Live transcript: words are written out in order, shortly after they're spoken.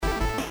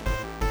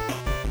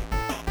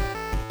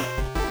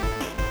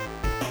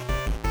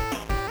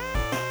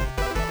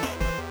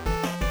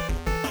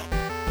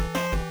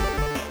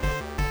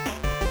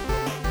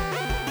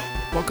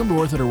Welcome to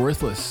Worth It or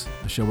Worthless,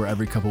 a show where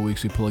every couple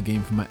weeks we pull a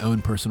game from my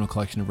own personal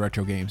collection of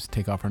retro games,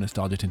 take off our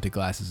nostalgia-tinted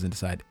glasses, and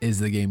decide, is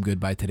the game good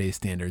by today's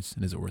standards,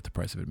 and is it worth the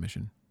price of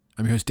admission?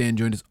 I'm your host, Dan,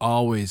 joined as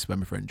always by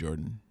my friend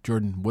Jordan.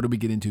 Jordan, what did we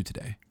get into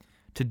today?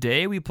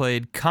 Today we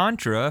played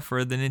Contra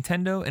for the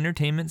Nintendo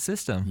Entertainment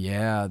System.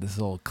 Yeah, this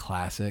is old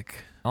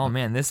classic. Oh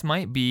man, this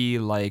might be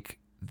like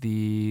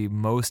the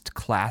most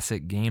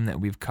classic game that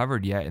we've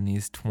covered yet in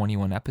these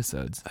 21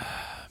 episodes.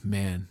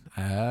 Man,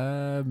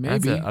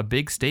 maybe. That's a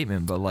big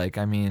statement, but like,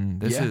 I mean,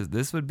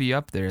 this would be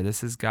up there.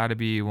 This has got to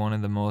be one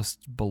of the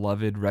most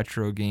beloved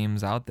retro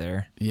games out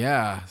there.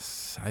 Yeah,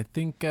 I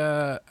think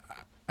I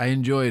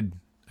enjoyed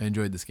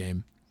this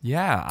game.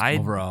 Yeah,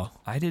 overall,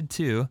 I did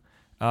too.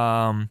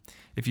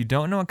 If you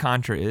don't know what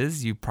Contra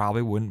is, you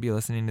probably wouldn't be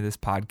listening to this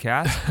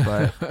podcast,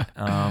 but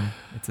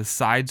it's a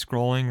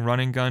side-scrolling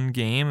run-and-gun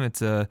game.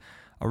 It's a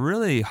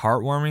really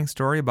heartwarming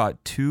story about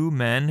two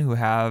men who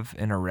have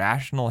an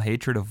irrational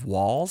hatred of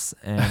walls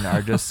and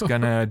are just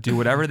going to do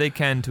whatever they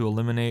can to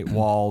eliminate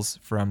walls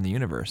from the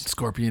universe.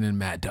 Scorpion and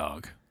Mad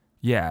Dog.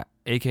 Yeah,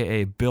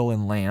 a.k.a. Bill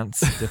and Lance,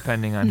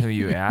 depending on who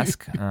you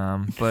ask.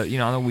 But, you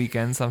know, on the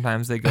weekends,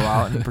 sometimes they go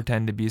out and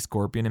pretend to be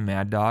Scorpion and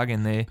Mad Dog,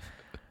 and they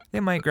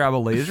might grab a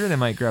laser, they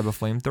might grab a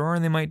flamethrower,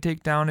 and they might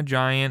take down a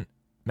giant,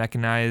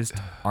 mechanized,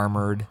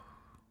 armored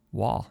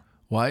wall.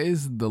 Why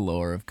is the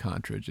lore of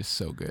Contra just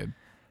so good?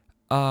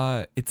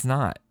 It's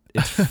not.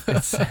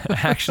 It's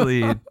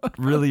actually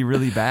really,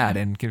 really bad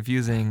and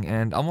confusing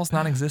and almost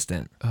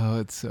non-existent.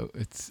 Oh,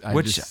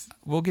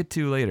 We'll get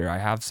to later. I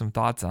have some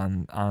thoughts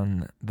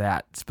on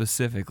that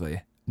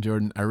specifically.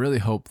 Jordan, I really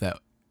hope that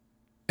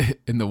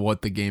in the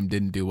What the Game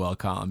Didn't Do Well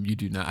column, you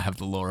do not have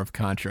the lore of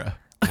Contra.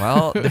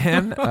 Well,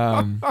 then,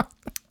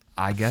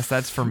 I guess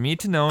that's for me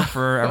to know and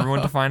for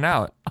everyone to find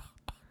out.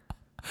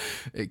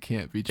 It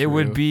can't be true. It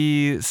would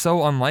be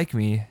so unlike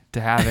me to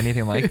have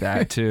anything like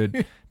that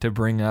to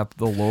bring up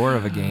the lore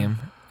of a game.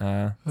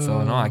 So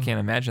no, I can't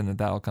imagine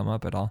that will come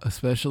up at all.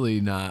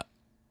 Especially not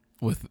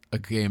with a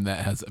game that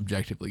has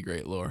objectively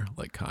great lore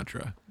like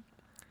Contra.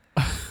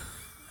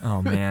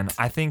 Oh man,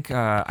 I think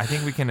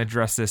we can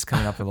address this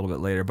coming up a little bit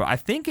later, but I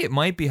think it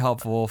might be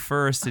helpful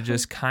first to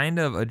just kind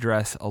of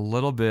address a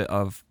little bit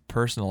of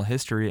personal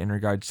history in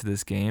regards to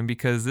this game,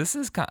 because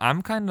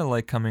I'm kind of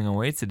like coming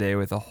away today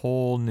with a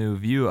whole new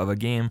view of a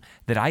game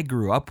that I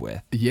grew up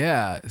with.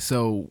 Yeah,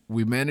 so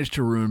we managed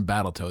to ruin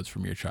Battletoads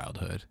from your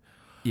childhood.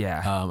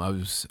 Yeah. I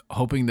was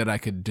hoping that I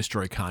could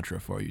destroy Contra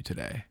for you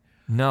today.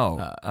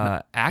 No,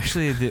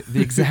 actually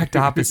the exact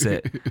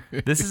opposite.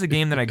 This is a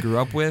game that I grew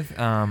up with.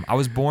 I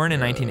was born in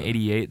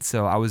 1988,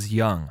 so I was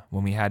young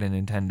when we had a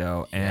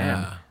Nintendo,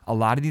 and a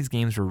lot of these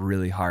games were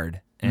really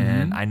hard,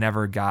 and I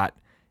never got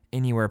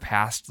anywhere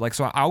past, like,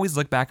 so I always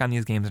look back on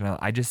these games and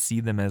I just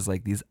see them as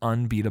like these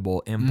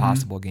unbeatable,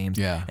 impossible games.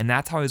 Yeah. And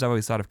that's how I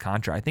always thought of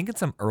Contra. I think in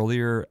some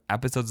earlier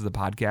episodes of the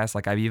podcast,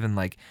 like I've even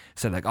like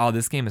said like, oh,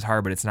 this game is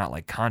hard, but it's not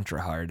like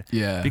Contra hard.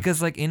 Yeah.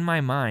 Because like in my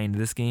mind,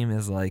 this game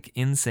is like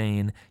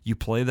insane. You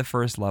play the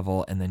first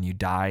level and then you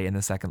die in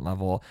the second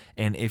level.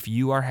 And if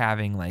you are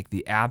having like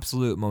the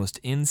absolute most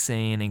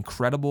insane,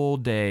 incredible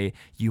day,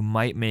 you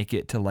might make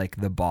it to like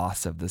the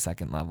boss of the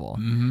second level.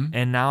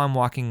 And now I'm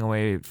walking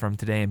away from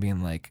today and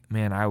being like,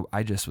 man,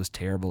 I just was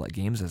terrible at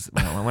games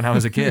when I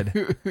was a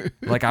kid.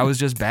 Like I was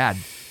just bad,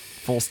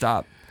 full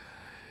stop.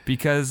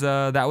 Because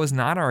that was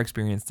not our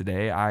experience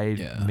today.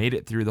 I made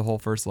it through the whole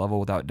first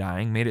level without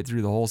dying, made it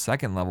through the whole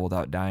second level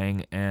without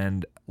dying,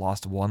 and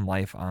lost one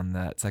life on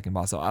that second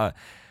boss. So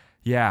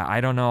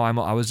I don't know.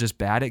 I was just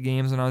bad at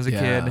games when I was a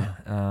kid.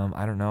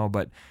 I don't know,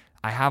 but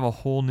I have a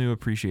whole new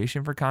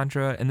appreciation for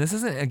Contra. And this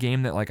isn't a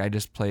game that like I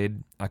just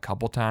played a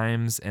couple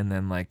times and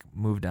then like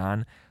moved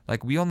on.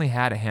 Like we only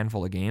had a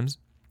handful of games.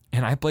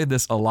 And I played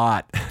this a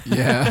lot.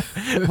 Yeah.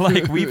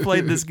 Like we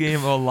played this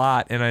game a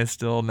lot and I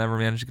still never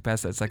managed to get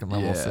past that second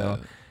level. Yeah. So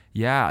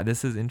yeah,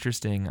 this is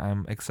interesting.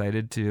 I'm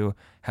excited to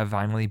have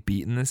finally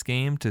beaten this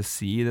game, to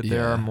see that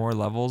there are more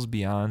levels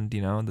beyond,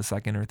 you know, the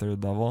second or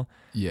third level.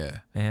 Yeah.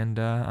 And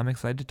I'm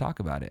excited to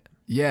talk about it.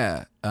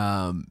 Yeah.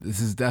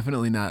 This is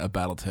definitely not a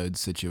Battletoads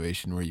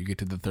situation where you get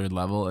to the third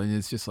level and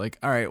it's just like,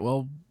 all right,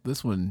 well,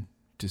 this one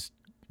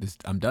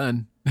I'm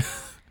done.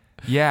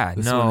 Yeah,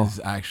 this one is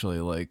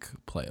actually like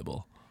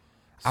playable.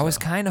 So. I was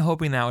kind of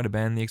hoping that would have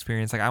been the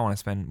experience. Like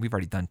we've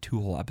already done 2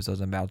 whole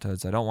episodes on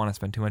Battletoads, so I don't want to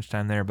spend too much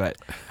time there, but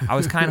I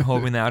was kind of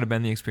hoping that would have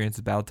been the experience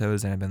of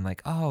Battletoads, and I've been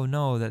like, oh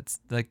no, that's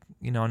like,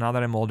 you know, now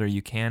that I'm older,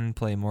 you can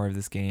play more of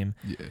this game.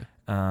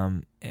 Yeah.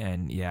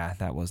 And yeah,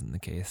 that wasn't the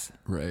case.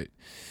 Right.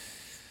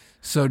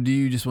 So do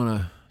you just want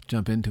to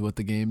jump into what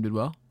the game did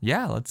well?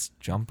 Yeah, let's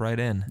jump right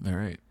in. All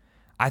right.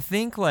 I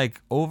think like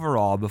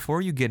overall,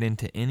 before you get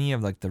into any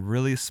of like the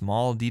really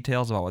small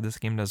details about what this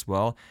game does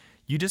well,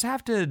 you just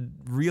have to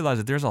realize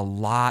that there's a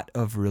lot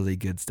of really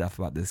good stuff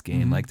about this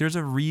game. Like there's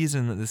a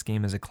reason that this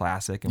game is a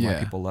classic and why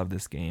people love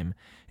this game.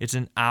 It's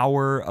an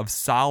hour of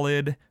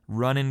solid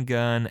run and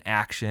gun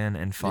action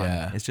and fun.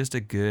 Yeah. It's just a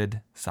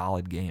good,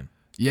 solid game.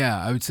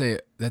 Yeah, I would say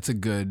that's a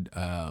good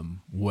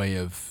way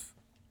of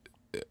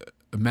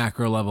a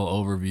macro level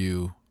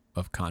overview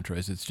of Contra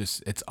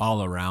is it's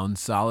all around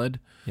solid.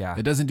 Yeah.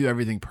 It doesn't do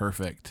everything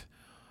perfect.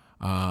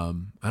 I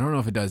don't know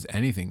if it does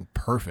anything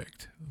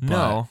perfect, but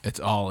No. it's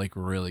all like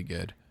really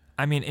good.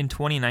 I mean, in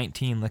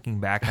 2019, looking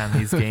back on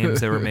these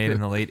games that were made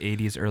in the late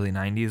 80s, early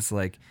 90s,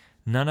 like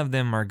none of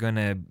them are going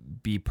to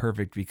be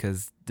perfect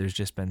because there's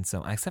just been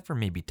so, except for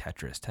maybe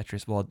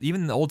Tetris, well,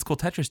 even the old school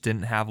Tetris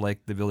didn't have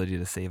like the ability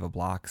to save a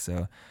block.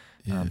 So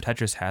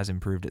Tetris has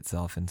improved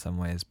itself in some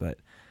ways, but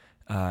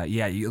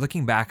you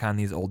looking back on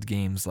these old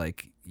games,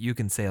 like you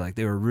can say like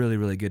they were really,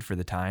 really good for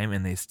the time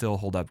and they still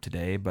hold up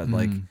today. But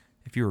like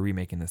if you were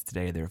remaking this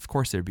today, of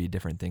course there'd be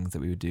different things that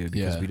we would do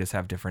because we just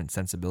have different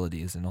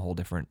sensibilities and a whole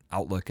different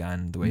outlook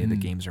on the way the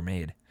games are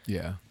made.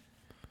 Yeah,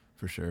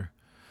 for sure.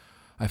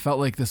 I felt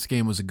like this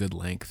game was a good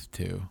length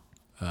too.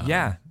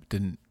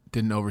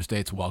 Didn't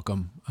overstay its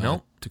welcome.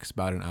 Nope. Took us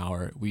about an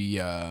hour. We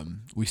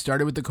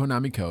started with the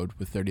Konami code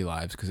with 30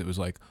 lives because it was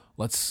like,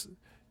 let's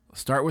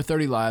start with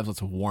 30 lives,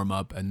 let's warm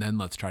up, and then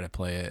let's try to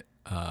play it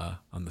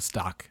on the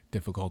stock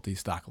difficulty,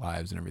 stock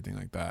lives, and everything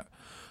like that.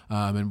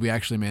 And we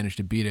actually managed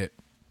to beat it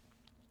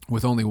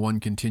with only one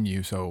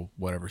continue, so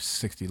whatever,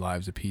 60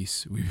 lives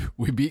apiece.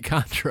 We beat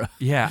Contra.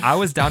 Yeah, I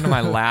was down to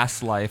my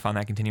last life on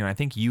that continue, and I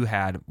think you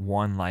had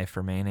 1 life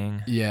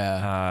remaining.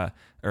 Yeah.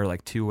 Or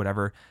like 2,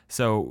 whatever.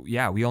 So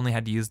yeah, we only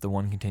had to use the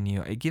 1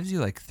 continue. It gives you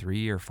like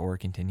 3 or 4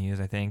 continues,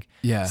 I think.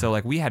 Yeah. So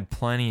like we had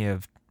plenty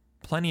of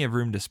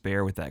room to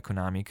spare with that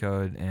Konami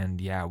code,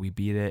 and yeah, we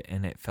beat it,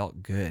 and it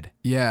felt good.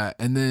 Yeah,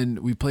 and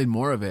then we played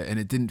more of it, and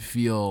it didn't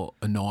feel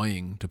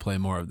annoying to play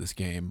more of this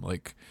game.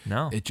 Like,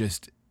 no,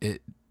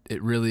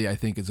 it really, I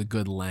think, is a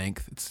good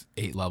length. It's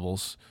 8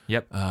 levels.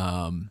 Yep.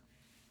 And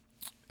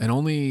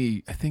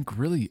only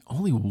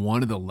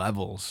one of the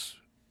levels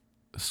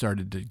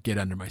started to get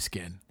under my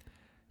skin.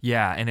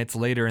 Yeah, and it's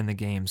later in the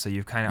game, so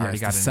you've kind of already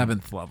got the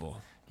 7th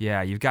level.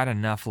 Yeah, you've got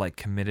enough like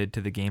committed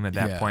to the game at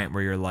that point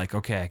where you're like,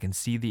 okay, I can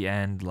see the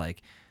end,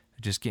 like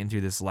just getting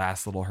through this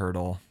last little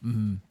hurdle.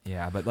 Mm-hmm.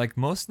 Yeah, but like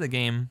most of the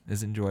game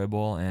is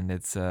enjoyable, and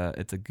it's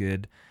a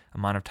good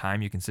amount of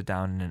time. You can sit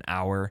down in an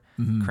hour,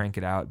 crank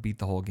it out, beat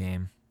the whole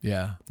game.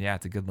 Yeah. Yeah,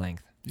 it's a good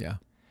length. Yeah.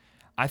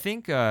 I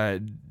think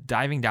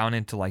diving down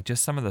into like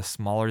just some of the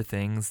smaller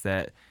things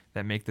that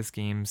make this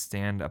game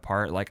stand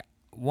apart, like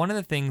one of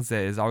the things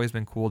that has always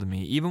been cool to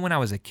me, even when I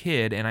was a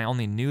kid and I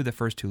only knew the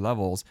first 2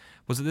 levels,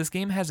 was that this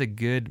game has a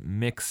good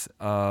mix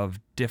of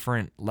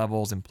different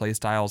levels and play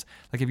styles.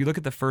 Like if you look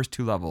at the first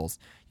 2 levels,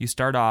 you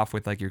start off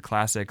with like your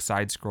classic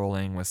side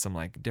scrolling with some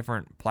like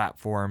different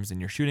platforms and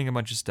you're shooting a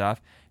bunch of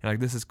stuff. You're like,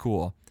 this is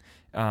cool.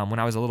 When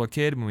I was a little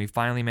kid, when we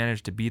finally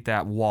managed to beat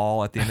that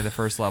wall at the end of the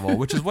first level,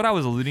 which is what I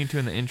was alluding to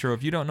in the intro.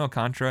 If you don't know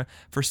Contra,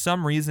 for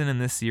some reason in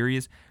this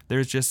series,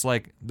 there's just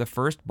like the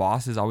first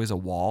boss is always a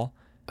wall.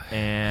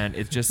 And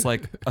it's just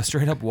like a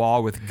straight up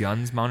wall with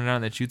guns mounted on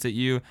it that shoots at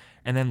you.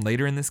 And then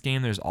later in this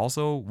game, there's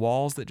also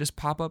walls that just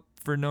pop up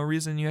for no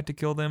reason. You have to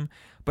kill them.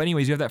 But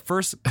anyways, you have that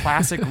first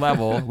classic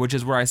level, which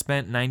is where I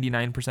spent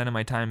 99% of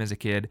my time as a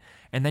kid.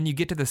 And then you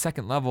get to the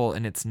second level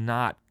and it's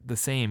not the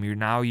same.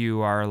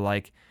 You are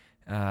like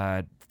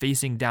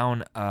facing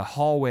down a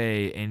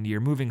hallway and you're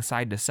moving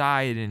side to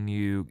side and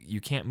you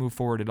can't move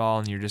forward at all.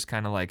 And you're just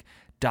kind of like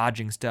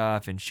dodging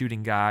stuff and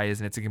shooting guys.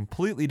 And it's a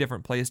completely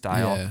different play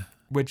style,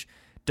 which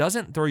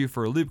doesn't throw you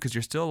for a loop because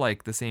you're still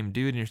like the same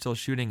dude and you're still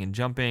shooting and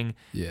jumping,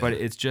 but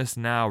it's just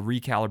now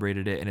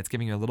recalibrated it and it's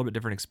giving you a little bit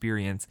different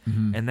experience.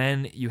 And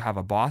then you have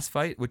a boss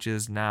fight, which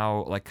is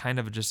now like kind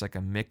of just like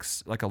a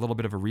mix, like a little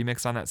bit of a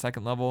remix on that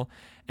second level.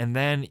 And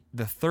then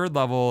the third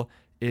level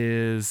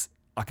is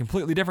a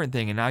completely different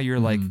thing, and now you're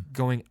like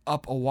going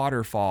up a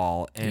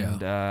waterfall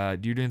and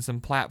you're doing some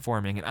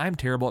platforming, and I'm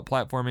terrible at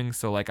platforming,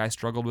 so like I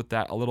struggled with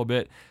that a little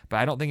bit, but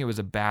I don't think it was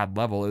a bad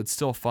level. It's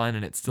still fun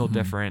and it's still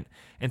different,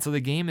 and so the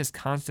game is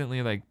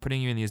constantly like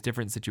putting you in these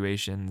different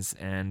situations,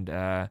 and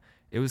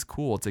it was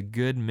cool. It's a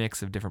good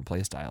mix of different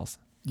play styles.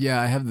 Yeah,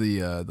 I have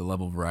the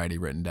level variety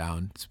written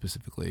down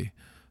specifically.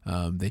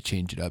 They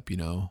change it up, you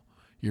know.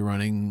 You're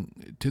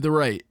running to the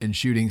right and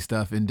shooting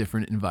stuff in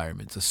different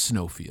environments, a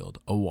snowfield,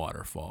 a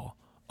waterfall,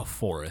 a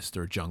forest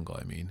or jungle,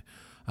 I mean.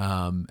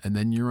 And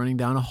then you're running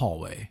down a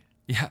hallway.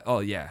 Yeah. Oh,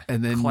 yeah.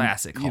 And then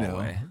classic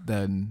hallway.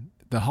 Then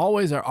the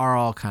hallways are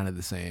all kind of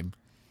the same.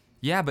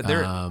 Yeah, but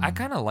they're I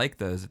kind of like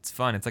those. It's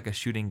fun. It's like a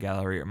shooting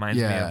gallery. It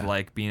reminds me of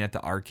like being at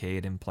the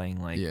arcade and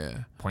playing like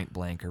Point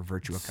Blank or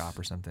Virtua Cop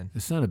or something.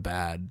 It's not a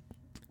bad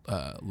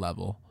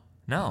level.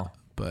 No.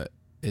 But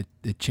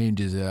it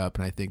changes it up,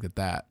 and I think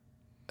that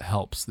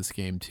helps this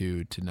game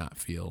too to not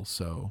feel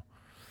so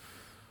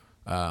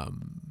I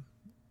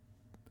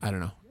don't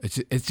know.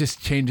 It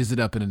just changes it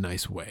up in a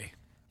nice way.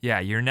 Yeah,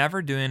 you're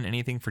never doing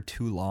anything for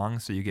too long,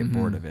 so you get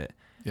bored of it.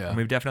 Yeah. And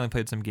we've definitely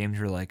played some games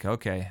where you're like,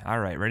 okay, all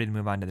right, ready to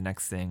move on to the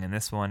next thing. And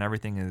this one,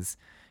 it's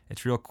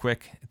real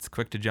quick. It's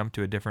quick to jump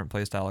to a different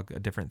play style, a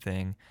different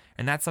thing.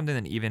 And that's something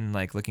that even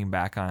like looking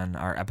back on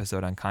our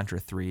episode on Contra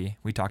 3,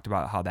 we talked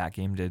about how that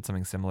game did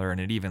something similar,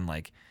 and it even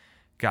like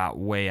got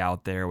way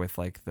out there with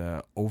like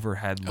the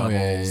overhead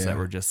levels that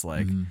were just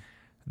like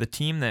the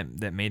team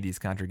that made these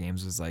Contra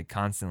games was like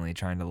constantly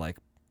trying to like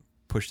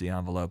push the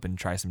envelope and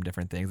try some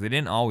different things. They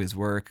didn't always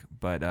work,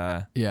 but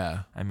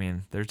Yeah. I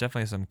mean, there's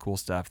definitely some cool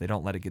stuff. They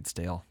don't let it get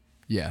stale.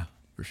 Yeah,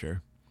 for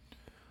sure.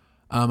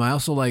 I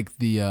also like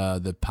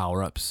the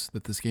power-ups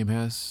that this game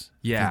has. I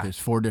Yeah. think there's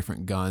 4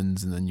 different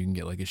guns, and then you can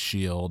get like a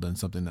shield and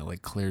something that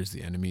like clears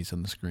the enemies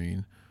on the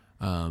screen.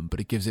 But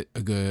it gives it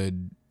a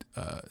good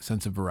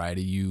sense of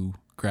variety. You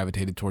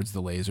gravitated towards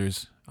the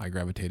lasers. I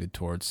gravitated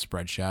towards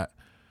spread shot.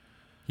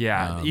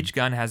 Yeah, each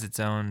gun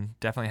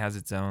definitely has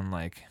its own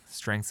like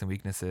strengths and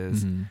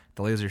weaknesses. Mm-hmm.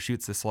 The laser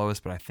shoots the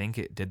slowest, but I think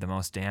it did the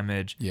most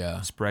damage. Yeah.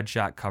 Spread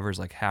shot covers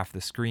like half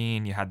the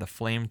screen. You had the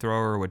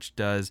flamethrower, which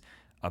does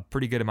a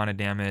pretty good amount of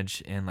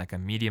damage in like a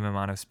medium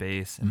amount of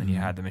space, and then you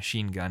had the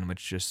machine gun,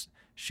 which just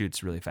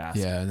shoots really fast.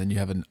 Yeah, and then you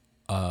have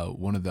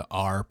one of the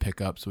R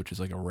pickups, which is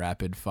like a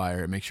rapid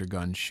fire. It makes your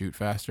gun shoot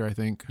faster, I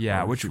think.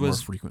 Yeah, or which shoot was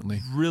more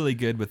frequently. really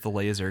good with the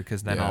laser,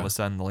 because then all of Yeah. a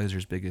sudden the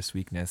laser's biggest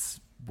weakness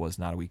was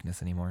not a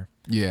weakness anymore.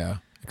 Yeah,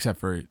 except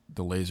for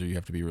the laser, you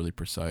have to be really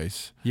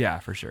precise. Yeah,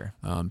 for sure.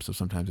 So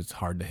sometimes it's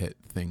hard to hit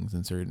things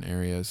in certain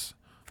areas.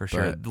 For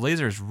sure. But- The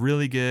laser is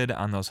really good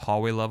on those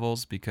hallway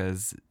levels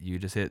because you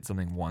just hit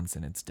something once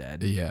and it's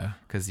dead. Yeah,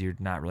 Because you're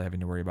not really having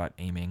to worry about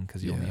aiming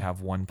because you only Yeah.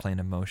 have one plane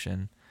of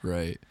motion.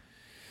 right.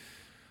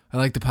 I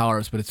like the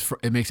power-ups, but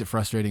it makes it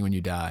frustrating when you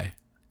die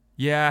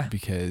Yeah.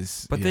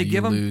 because But you they know,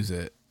 give you 'em- lose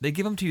it. They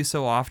give them to you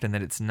so often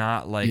that it's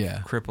not like Yeah.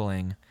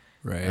 crippling.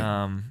 Right.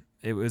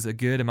 It was a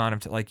good amount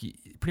of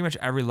pretty much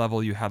every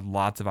level you had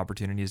lots of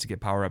opportunities to get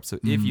power ups. So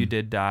if you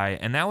did die,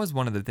 and that was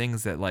one of the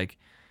things that like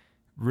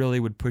really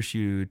would push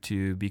you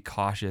to be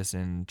cautious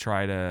and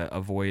try to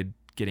avoid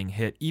getting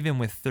hit, even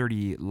with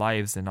 30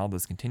 lives and all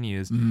this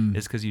continues,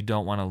 is because you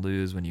don't want to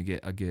lose when you get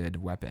a good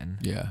weapon.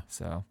 Yeah.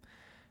 So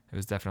it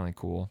was definitely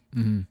cool.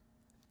 Mm-hmm.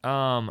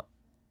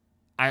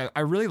 I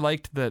really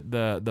liked that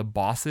the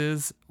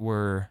bosses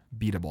were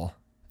beatable.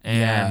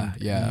 And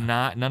Yeah.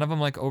 none of them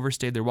like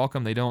overstayed their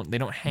welcome. They don't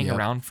hang Yep.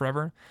 around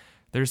forever.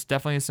 There's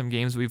definitely some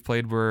games we've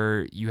played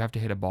where you have to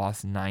hit a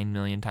boss 9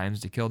 million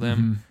times to kill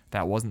them.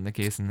 That wasn't the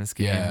case in this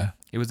game. Yeah.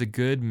 It was a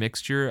good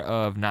mixture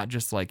of not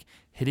just like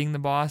hitting the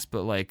boss,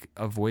 but like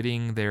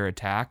avoiding their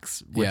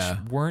attacks, which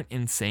Yeah. weren't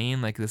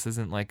insane. Like this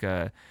isn't like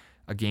a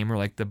game where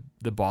like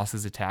the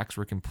boss's attacks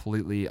were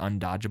completely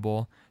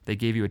undodgeable. They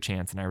gave you a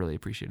chance, and I really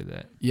appreciated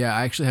that. Yeah,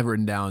 I actually have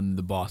written down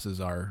the bosses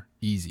are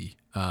easy.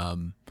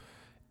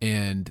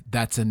 And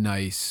that's a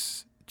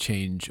nice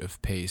change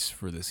of pace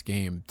for this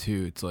game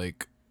too. It's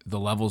like the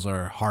levels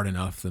are hard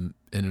enough in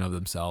and of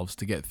themselves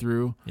to get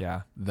through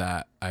Yeah.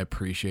 that I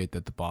appreciate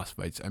that the boss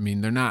fights, I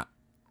mean, they're not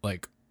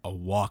like a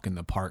walk in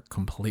the park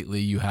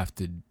completely. You have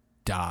to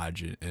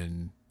dodge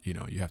and you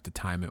know, you have to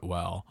time it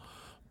well.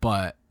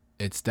 But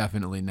it's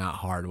definitely not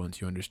hard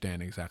once you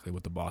understand exactly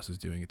what the boss is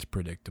doing. It's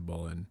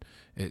predictable and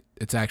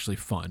it's actually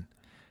fun.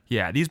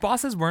 Yeah, these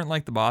bosses weren't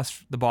like the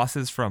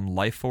bosses from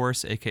Life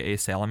Force, aka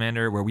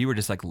Salamander, where we were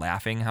just like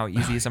laughing how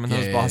easy some of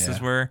those bosses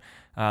were.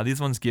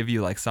 These ones give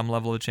you like some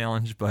level of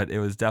challenge, but it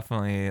was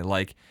definitely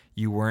like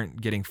you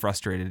weren't getting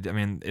frustrated. I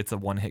mean, it's a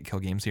one-hit kill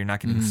game, so you're not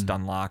getting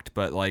stun locked,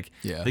 but like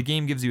the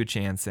game gives you a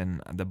chance,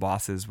 and the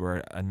bosses were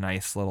a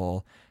nice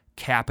little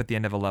cap at the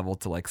end of a level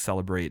to like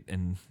celebrate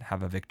and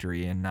have a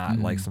victory, and not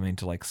like something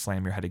to like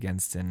slam your head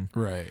against and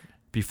Right.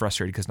 be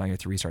frustrated because now you have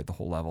to restart the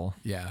whole level.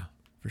 Yeah,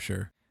 for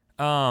sure.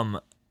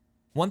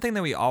 One thing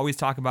that we always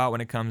talk about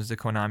when it comes to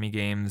Konami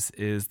games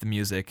is the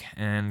music,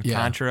 and Yeah.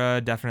 Contra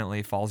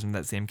definitely falls into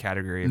that same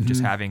category of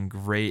just having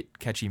great,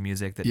 catchy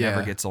music that never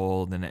Yeah. gets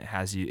old, and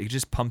it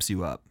just pumps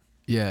you up.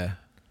 Yeah.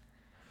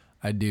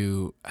 I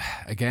do.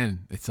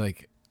 Again, it's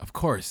like, of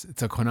course,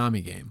 it's a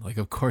Konami game. Like,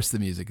 of course the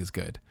music is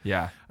good.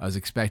 Yeah. I was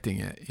expecting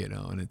it, you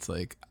know, and it's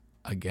like,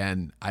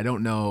 again, I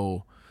don't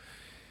know.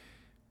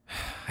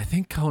 I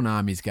think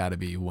Konami's got to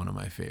be one of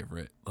my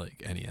favorite,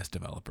 like, NES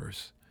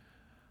developers.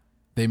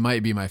 They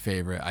might be my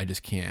favorite. I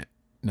just can't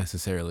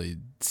necessarily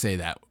say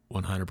that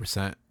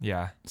 100%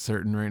 Yeah.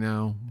 certain right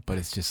now, but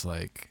it's just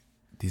like,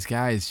 these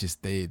guys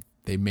just, they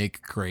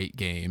make great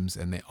games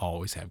and they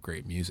always have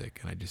great music.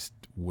 And I just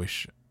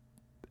wish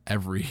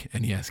every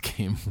NES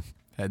game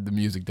had the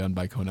music done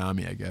by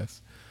Konami, I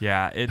guess.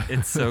 Yeah,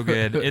 it's so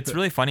good. It's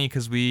really funny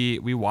because we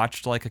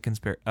watched like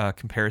a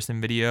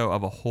comparison video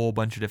of a whole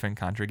bunch of different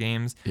Contra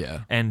games.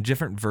 Yeah. And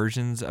different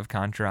versions of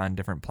Contra on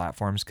different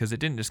platforms, because it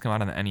didn't just come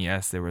out on the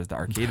NES. There was the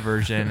arcade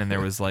version, and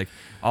there was like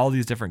all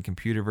these different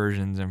computer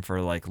versions and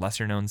for like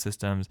lesser known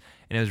systems.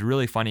 And it was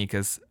really funny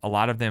because a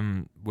lot of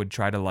them would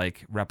try to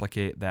like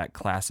replicate that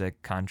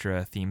classic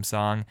Contra theme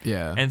song.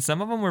 Yeah. And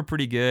some of them were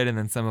pretty good, and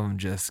then some of them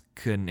just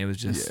couldn't. It was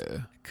just Yeah.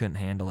 couldn't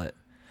handle it.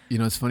 You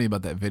know what's funny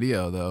about that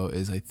video though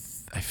is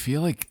I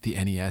feel like the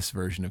NES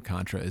version of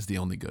Contra is the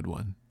only good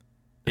one.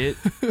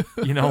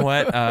 You know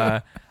what?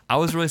 I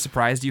was really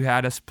surprised you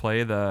had us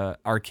play the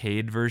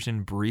arcade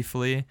version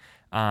briefly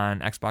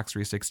on Xbox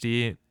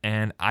 360,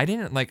 and I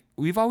didn't like.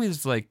 We've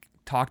always like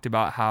talked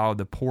about how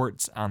the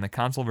ports on the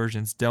console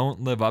versions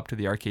don't live up to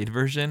the arcade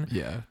version.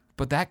 Yeah.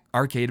 But that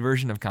arcade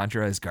version of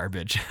Contra is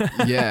garbage.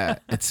 Yeah,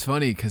 it's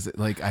funny because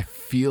like I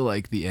feel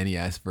like the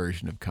NES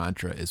version of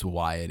Contra is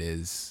why it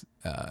is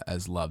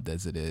as loved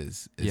as it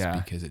is Yeah.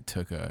 because it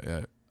took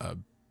a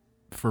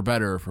for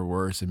better or for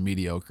worse, a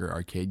mediocre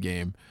arcade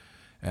game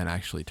and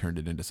actually turned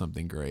it into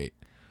something great.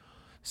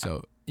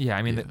 So Yeah,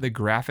 I mean, the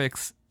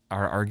graphics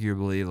are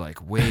arguably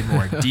like way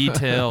more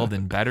detailed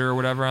and better or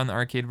whatever on the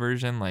arcade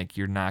version. Like,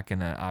 you're not going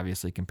to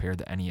obviously compare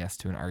the NES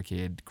to an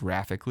arcade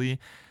graphically,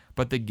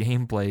 but the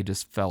gameplay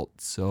just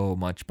felt so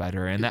much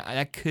better. And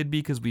that could be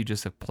because we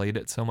just have played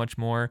it so much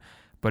more,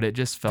 but it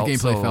just felt the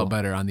gameplay felt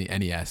better on the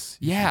NES.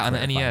 Yeah, on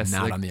the NES.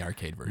 Not like, on the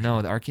arcade version.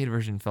 No, the arcade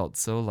version felt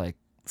so like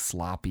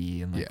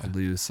sloppy and like Yeah.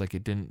 loose. Like,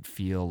 it didn't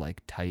feel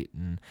like tight.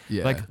 And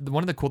Yeah. like,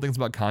 one of the cool things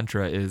about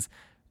Contra is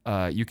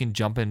you can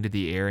jump into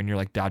the air and you're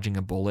like dodging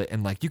a bullet,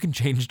 and like you can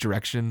change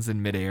directions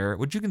in midair,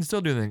 which you can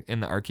still do in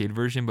the arcade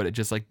version, but it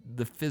just like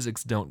the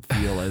physics don't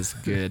feel as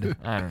good.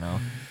 I don't know.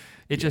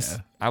 It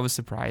just, I was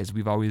surprised.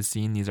 We've always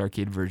seen these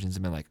arcade versions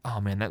and been like, oh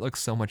man, that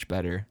looks so much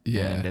better.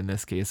 Yeah. And in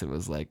this case, it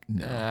was like,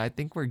 No. I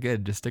think we're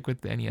good. Just stick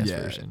with the NES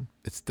version.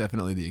 It's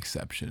definitely the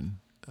exception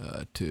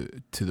to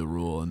the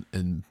rule.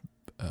 And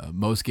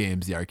most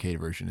games, the arcade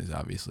version is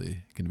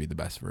obviously going to be the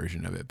best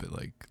version of it, but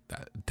like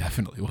that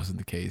definitely wasn't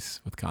the case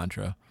with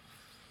Contra.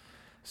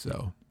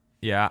 So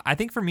Yeah, I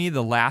think for me,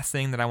 the last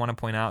thing that I want to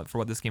point out for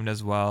what this game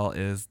does well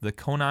is the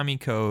Konami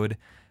code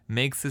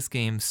makes this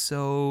game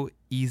so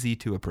easy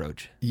to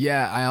approach.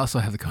 yeah, I also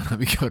have the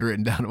Konami code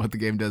written down what the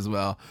game does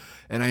well,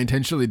 and I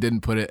intentionally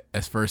didn't put it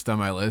as first on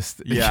my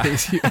list in Yeah.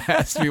 case you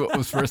asked me what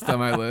was first on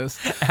my list.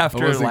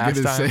 After I wasn't last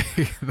gonna time.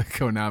 say the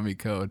Konami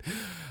code,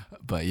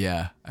 but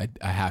yeah, I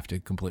have to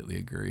completely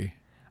agree.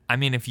 I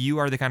mean, if you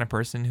are the kind of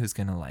person who's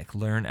going to like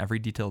learn every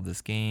detail of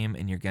this game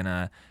and you're going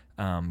to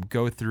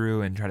go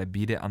through and try to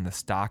beat it on the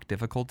stock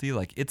difficulty,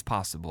 like, it's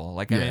possible.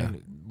 Like, I Yeah.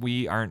 mean,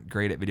 we aren't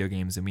great at video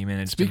games, and we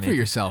managed Speak to for make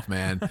yourself,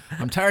 man.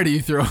 I'm tired of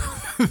you throwing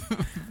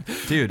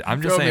Dude,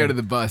 I'm just throw me saying. under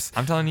the bus.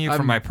 I'm telling you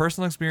from my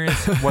personal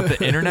experience, what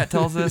the internet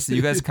tells us.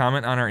 You guys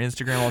comment on our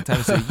Instagram all the time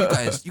and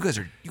say, you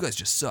guys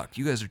just suck.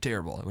 You guys are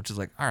terrible, which is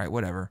like, all right,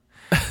 whatever.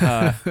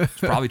 It's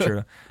probably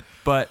true.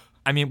 But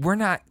I mean, we're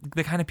not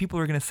the kind of people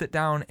who are going to sit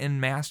down and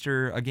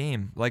master a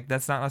game. Like,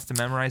 that's not us to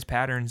memorize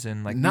patterns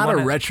and like. Not a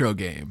retro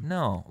game.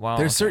 No. Well,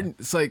 There's okay. certain.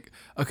 It's like,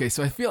 okay,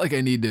 so I feel like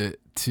I need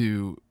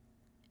to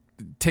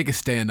take a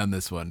stand on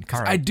this one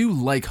because All right. I do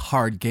like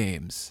hard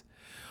games,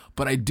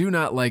 but I do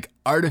not like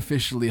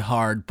artificially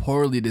hard,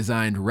 poorly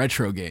designed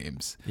retro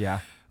games. Yeah.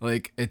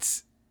 Like,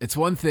 it's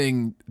one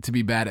thing to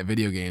be bad at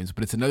video games,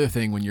 but it's another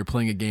thing when you're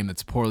playing a game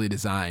that's poorly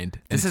designed.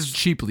 This It's is-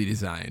 cheaply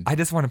designed. I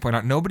just want to point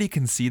out, nobody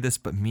can see this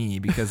but me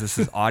because this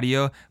is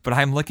audio, but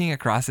I'm looking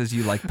across as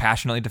you like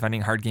passionately defending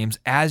hard games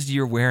as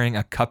you're wearing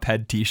a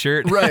Cuphead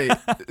t-shirt. Right.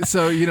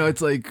 So,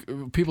 it's like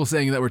people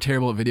saying that we're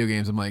terrible at video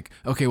games. I'm like,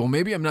 okay, well,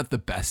 maybe I'm not the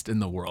best in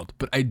the world,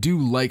 but I do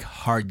like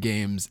hard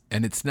games.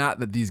 And it's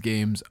not that these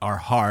games are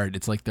hard.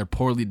 It's like they're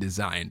poorly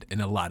designed in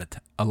a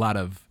lot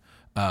of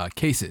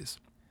cases.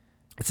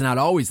 It's not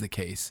always the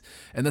case.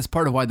 And that's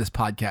part of why this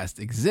podcast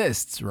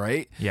exists,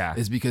 right? Yeah.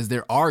 Is because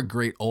there are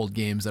great old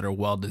games that are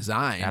well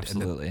designed.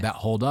 Absolutely. And that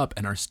hold up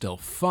and are still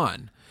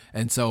fun.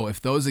 And so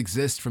if those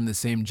exist from the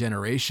same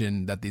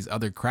generation that these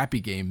other crappy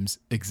games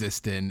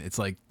exist in, it's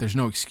like there's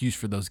no excuse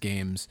for those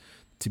games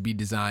to be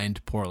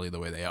designed poorly the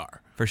way they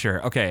are. For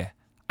sure. Okay.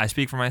 I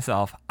speak for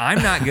myself.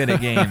 I'm not good at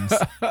games,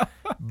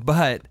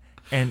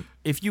 and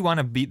if you want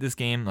to beat this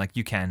game, like,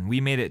 you can.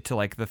 We made it to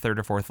like the third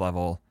or fourth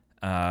level,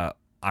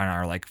 on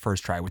our like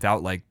first try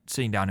without like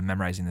sitting down and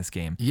memorizing this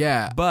game.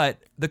 Yeah. But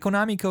the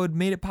Konami code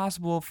made it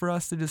possible for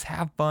us to just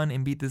have fun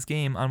and beat this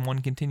game on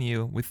one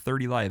continue with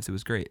 30 lives. It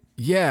was great.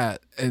 Yeah.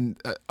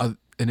 And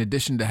in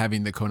addition to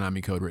having the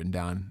Konami code written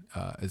down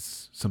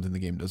as something the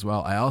game does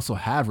well, I also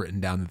have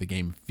written down that the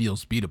game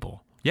feels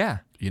beatable. Yeah.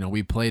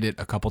 We played it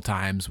a couple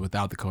times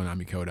without the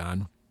Konami code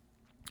on,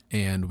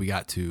 and we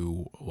got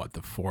to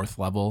the fourth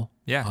level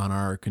on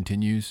our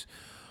continues.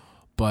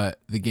 But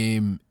the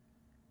game,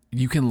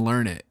 you can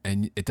learn it,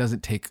 and it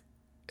doesn't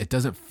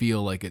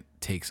feel like it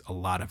takes a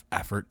lot of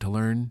effort to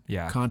learn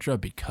Contra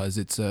because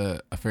it's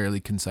a fairly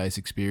concise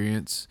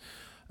experience.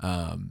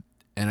 And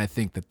I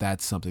think that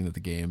that's something that the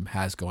game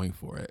has going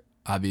for it.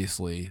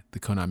 Obviously, the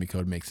Konami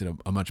code makes it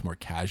a much more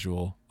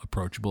casual,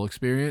 approachable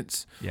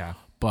experience. Yeah.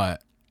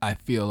 But I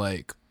feel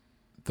like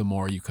the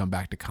more you come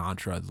back to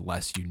Contra, the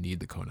less you need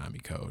the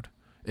Konami code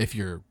if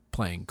you're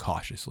playing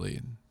cautiously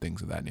and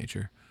things of that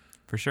nature.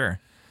 For sure.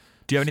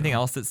 Do you have anything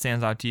else that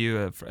stands out to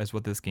you as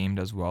what this game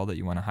does well that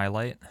you want to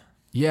highlight?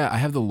 Yeah, I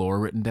have the lore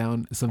written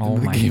down. Something Oh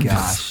that the my game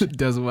gosh.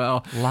 does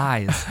well.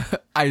 Lies.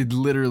 I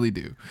literally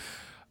do.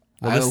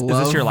 Well, is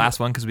this your last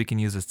one? Because we can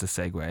use this to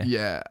segue.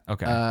 Yeah.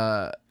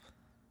 Okay.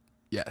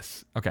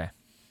 Yes. Okay.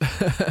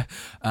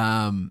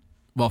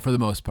 Well, for the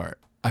most part,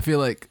 I feel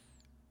like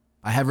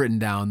I have written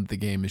down the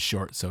game is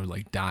short, so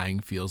like dying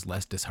feels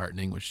less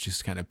disheartening, which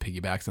just kind of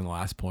piggybacks on the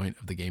last point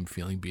of the game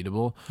feeling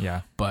beatable.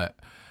 Yeah. But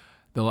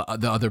the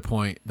other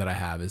point that I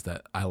have is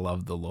that I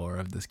love the lore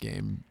of this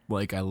game.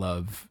 Like, I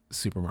love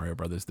Super Mario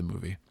Brothers, the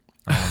movie.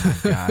 Oh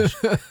my gosh.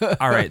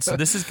 All right, so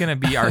this is going to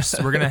be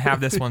we're going to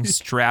have this one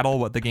straddle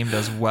what the game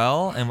does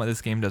well and what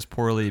this game does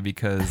poorly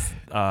because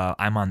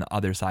I'm on the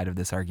other side of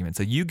this argument.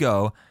 So you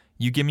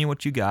give me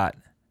what you got,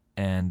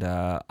 and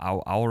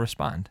I'll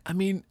respond. I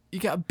mean, you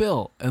got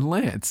Bill and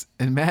Lance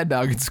and Mad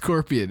Dog and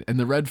Scorpion and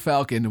the Red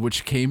Falcon,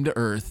 which came to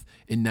Earth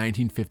in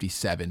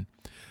 1957.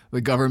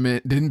 The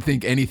government didn't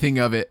think anything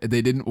of it.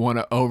 They didn't want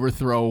to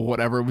overthrow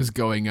whatever was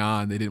going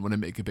on. They didn't want to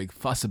make a big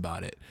fuss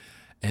about it.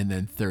 And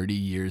then 30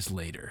 years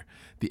later,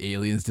 the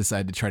aliens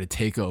decide to try to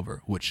take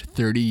over, which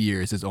 30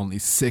 years is only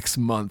 6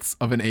 months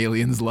of an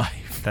alien's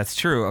life. That's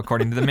true.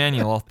 According to the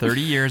manual, 30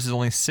 years is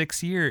only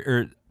 6 years,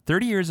 or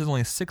 30 years is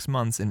only 6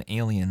 months in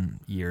alien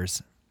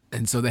years.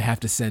 And so they have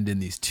to send in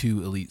these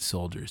 2 elite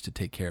soldiers to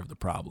take care of the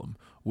problem,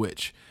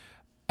 which,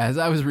 as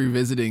I was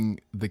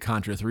revisiting the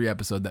Contra 3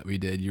 episode that we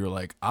did, you were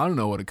like, I don't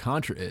know what a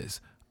Contra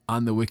is.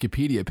 On the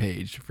Wikipedia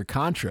page for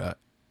Contra,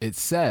 it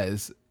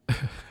says,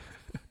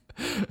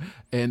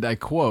 and I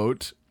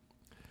quote,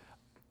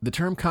 the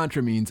term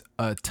Contra means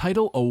a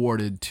title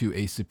awarded to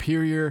a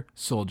superior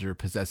soldier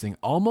possessing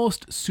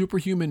almost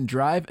superhuman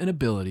drive and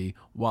ability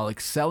while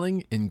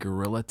excelling in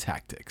guerrilla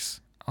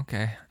tactics.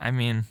 Okay, I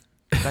mean,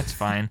 that's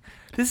fine.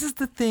 This is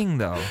the thing,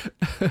 though.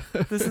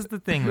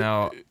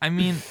 I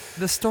mean,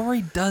 the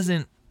story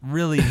doesn't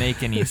really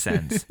make any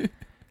sense.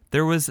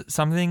 There was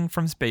something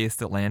from space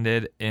that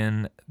landed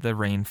in the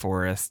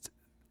rainforest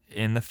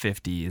in the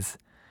 50s,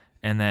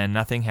 and then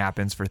nothing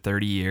happens for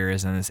 30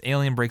 years, and this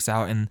alien breaks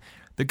out, and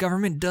the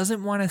government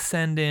doesn't want to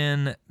send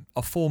in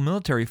a full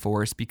military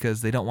force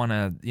because they don't want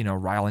to,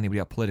 rile anybody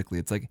up politically.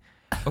 It's like,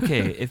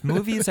 okay, if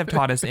movies have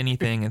taught us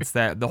anything, it's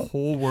that the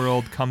whole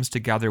world comes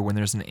together when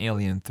there's an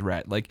alien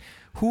threat. Like,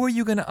 who are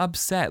you going to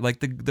upset?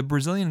 Like, the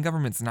Brazilian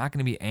government's not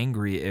going to be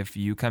angry if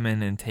you come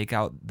in and take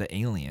out the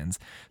aliens.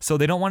 So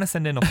they don't want to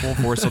send in a full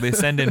force, so they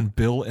send in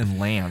Bill and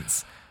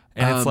Lance.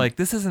 And it's like,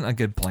 this isn't a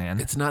good plan.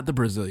 It's not the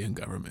Brazilian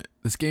government.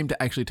 This game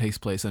actually takes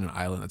place on an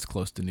island that's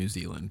close to New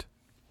Zealand.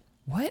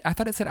 What? I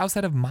thought it said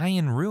outside of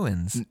Mayan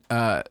ruins.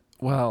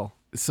 Well,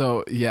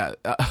 so yeah.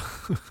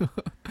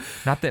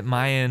 Not that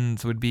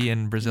Mayans would be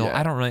in Brazil. Yeah.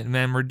 I don't really,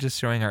 man, we're just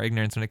showing our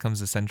ignorance when it comes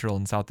to Central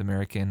and South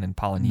American and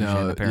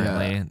Polynesian,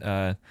 apparently.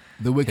 Yeah.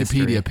 The Wikipedia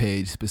history.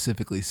 page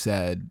specifically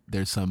said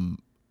there's some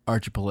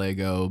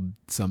archipelago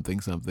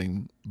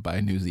something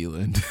by New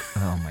Zealand.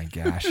 Oh my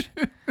gosh.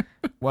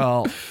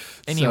 Well,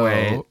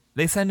 anyway,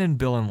 they send in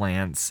Bill and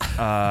Lance,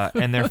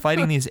 and they're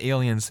fighting these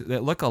aliens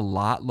that look a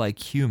lot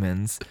like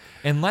humans,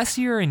 unless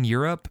you're in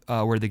Europe,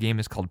 where the game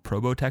is called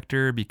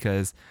Probotector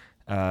because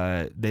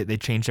they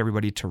changed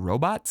everybody to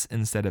robots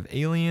instead of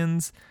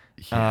aliens.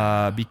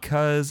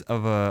 Because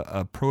of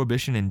a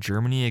prohibition in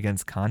Germany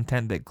against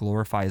content that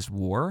glorifies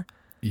war.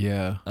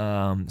 Yeah.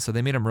 So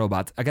they made them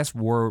robots. I guess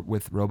war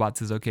with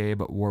robots is okay,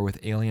 but war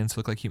with aliens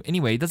look like humans.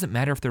 Anyway, it doesn't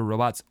matter if they're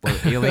robots or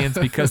aliens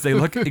because they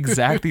look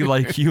exactly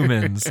like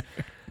humans.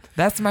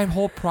 That's my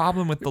whole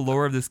problem with the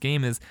lore of this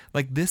game is,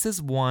 like, this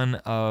is one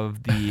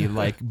of the,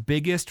 like,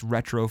 biggest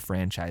retro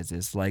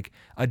franchises, like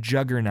a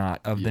juggernaut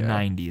of the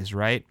 90s,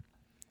 right?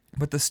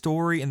 But the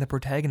story and the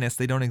protagonist,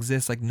 they don't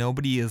exist. Like,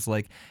 nobody is,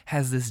 like,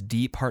 has this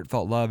deep,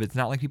 heartfelt love. It's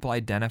not like people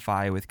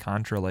identify with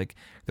Contra like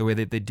the way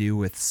that they do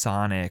with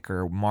Sonic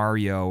or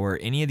Mario or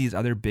any of these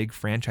other big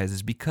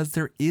franchises because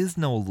there is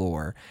no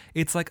lore.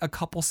 It's like a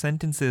couple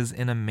sentences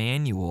in a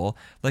manual.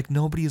 Like,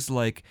 nobody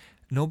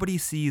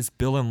sees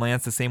Bill and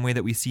Lance the same way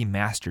that we see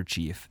Master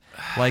Chief.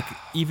 Like,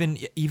 even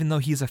though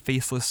he's a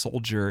faceless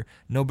soldier,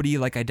 nobody,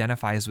 like,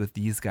 identifies with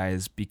these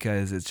guys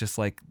because it's just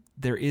like,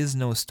 there is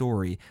no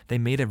story. They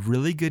made a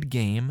really good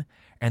game,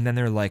 and then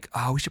they're like,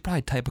 oh, we should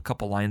probably type a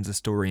couple lines of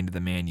story into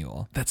the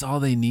manual. That's all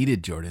they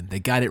needed, Jordan. They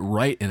got it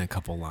right in a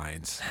couple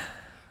lines.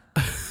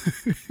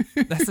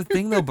 That's the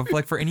thing, though. But,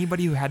 like, for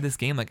anybody who had this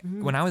game, like,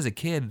 when I was a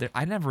kid,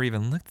 I never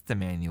even looked at the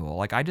manual.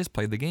 Like, I just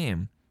played the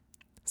game.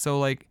 So,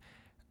 like,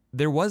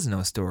 there was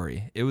no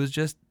story. It was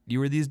just,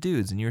 you were these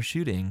dudes, and you were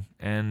shooting,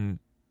 and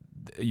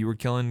you were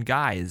killing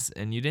guys,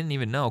 and you didn't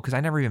even know, because I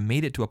never even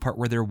made it to a part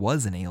where there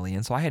was an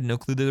alien, so I had no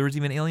clue that there was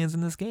even aliens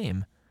in this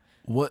game.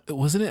 What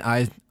wasn't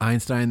it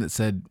Einstein that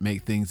said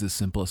make things as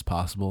simple as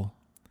possible,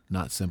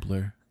 not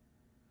simpler?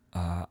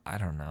 I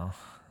don't know.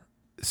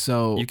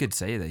 So you could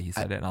say that he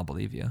said it, and I'll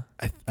believe you.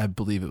 I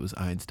believe it was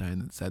Einstein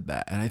that said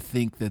that, and I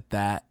think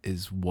that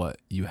is what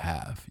you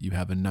have. You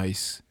have a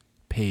nice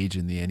page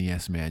in the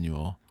NES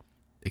manual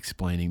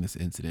explaining this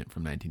incident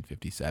from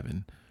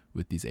 1957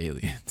 with these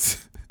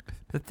aliens.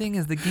 The thing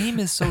is, the game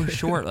is so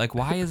short. Like,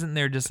 why isn't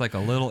there just like a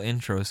little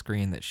intro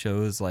screen that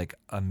shows like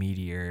a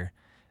meteor,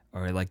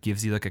 or like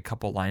gives you like a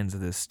couple lines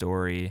of this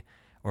story,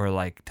 or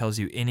like tells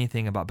you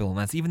anything about Bill and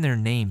Lance? Even their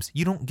names,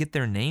 you don't get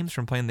their names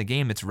from playing the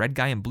game. It's Red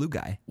Guy and Blue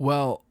Guy.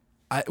 Well,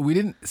 we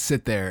didn't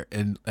sit there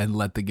and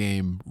let the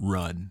game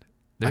run.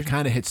 I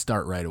kind of hit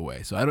start right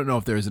away, so I don't know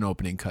if there's an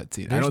opening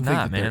cutscene. I don't think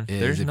that there is.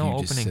 There's no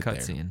opening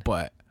cutscene.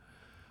 But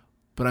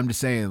I'm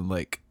just saying,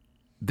 like,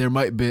 there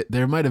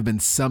might have been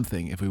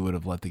something if we would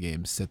have let the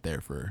game sit there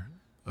for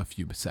a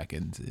few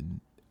seconds,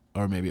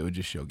 or maybe it would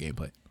just show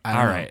gameplay. I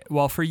don't All know. right.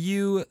 Well, for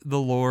you, the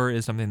lore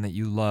is something that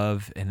you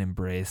love and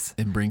embrace.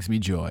 It brings me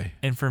joy.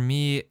 And for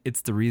me,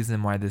 it's the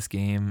reason why this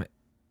game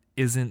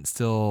isn't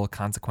still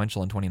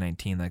consequential in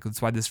 2019. Like,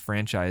 that's why this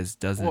franchise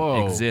doesn't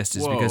exist,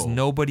 is because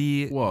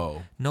nobody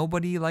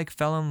like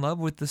fell in love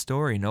with the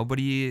story.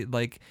 Nobody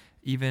like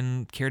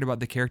even cared about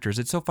the characters.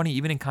 It's so funny,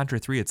 even in Contra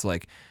 3, it's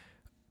like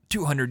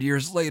 200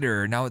 years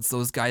later, now it's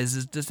those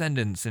guys'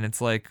 descendants, and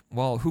it's like,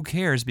 well, who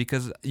cares?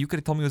 Because you could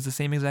have told me it was the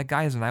same exact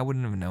guys and I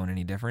wouldn't have known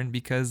any different,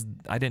 because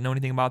I didn't know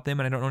anything about them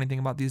and I don't know anything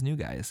about these new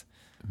guys.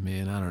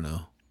 Man, I don't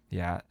know.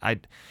 Yeah,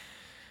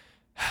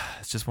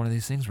 it's just one of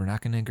these things we're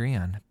not going to agree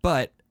on.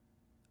 But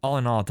all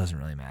in all, it doesn't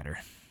really matter.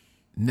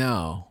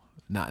 No,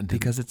 not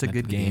because it's a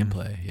good game.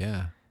 Gameplay,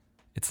 yeah.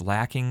 It's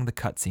lacking the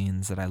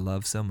cutscenes that I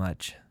love so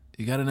much.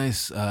 You got a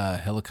nice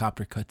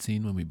helicopter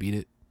cutscene when we beat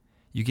it.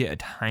 You get a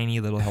tiny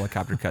little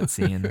helicopter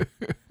cutscene.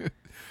 You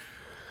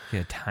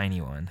get a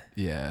tiny one.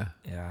 Yeah.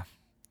 Yeah.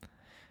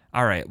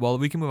 All right. Well,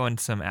 we can move on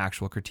to some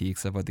actual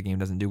critiques of what the game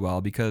doesn't do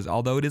well, because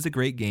although it is a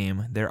great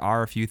game, there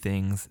are a few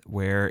things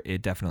where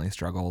it definitely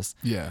struggles.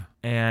 Yeah.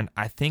 And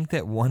I think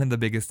that one of the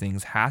biggest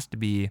things has to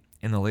be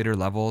in the later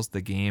levels, the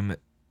game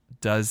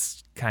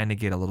does kind of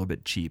get a little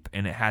bit cheap,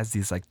 and it has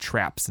these like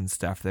traps and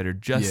stuff that are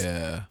just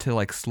to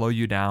like slow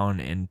you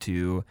down and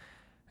to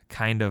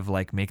kind of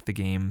like make the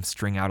game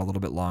string out a little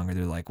bit longer.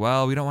 They're like,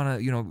 well, we don't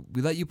want to,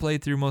 we let you play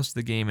through most of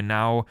the game, and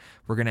now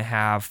we're going to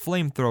have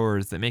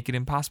flamethrowers that make it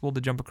impossible to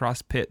jump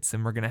across pits,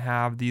 and we're going to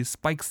have these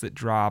spikes that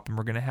drop, and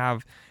we're going to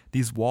have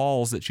these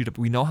walls that shoot up.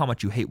 We know how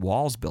much you hate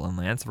walls, Bill and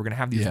Lance. We're going to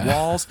have these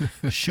walls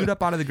shoot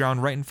up out of the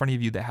ground right in front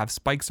of you that have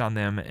spikes on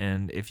them,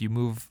 and if you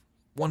move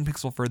 1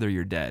 pixel further,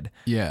 you're dead.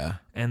 Yeah.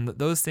 And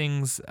those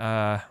things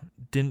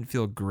didn't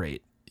feel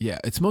great. Yeah,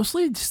 it's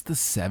mostly just the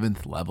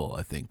 7th level,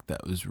 I think,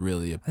 that was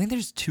really... I think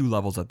there's 2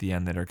 levels at the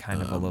end that are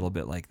kind of a little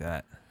bit like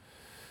that.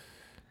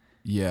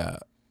 Yeah,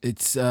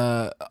 it's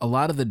a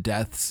lot of the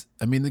deaths...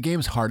 I mean, the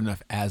game's hard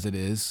enough as it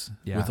is,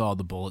 with all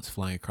the bullets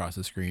flying across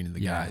the screen and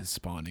the guys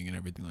spawning and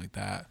everything like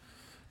that,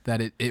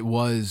 that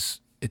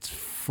it's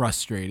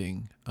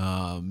frustrating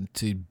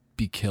to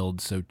be killed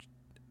so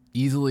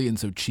easily and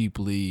so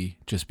cheaply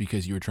just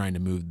because you were trying to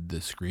move the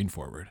screen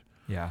forward.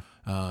 Yeah.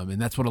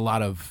 And that's what a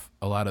lot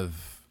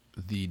of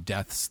the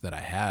deaths that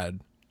I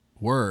had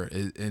were,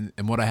 and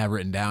what I have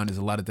written down is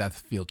a lot of deaths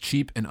feel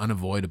cheap and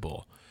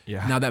unavoidable.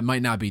 Yeah. Now that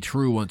might not be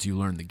true once you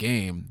learn the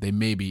game. They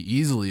may be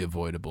easily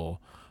avoidable,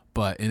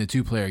 but in a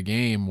 2-player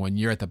game, when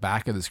you're at the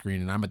back of the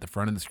screen and I'm at the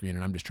front of the screen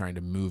and I'm just trying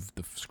to move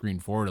the screen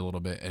forward a little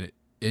bit and it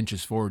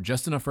inches forward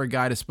just enough for a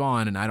guy to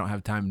spawn and I don't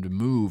have time to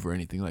move or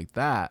anything like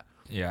that.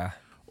 Yeah.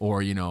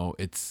 Or,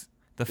 it's...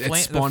 The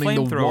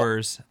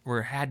flamethrowers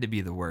had to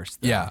be the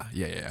worst, though. Yeah.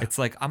 It's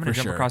like, I'm going to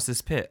jump across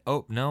this pit.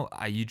 Oh, no.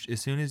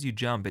 As soon as you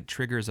jump, it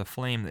triggers a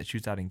flame that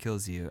shoots out and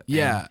kills you.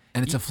 Yeah,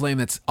 and it's a flame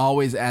that's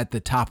always at the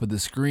top of the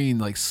screen,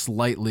 like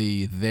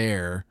slightly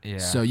there. Yeah.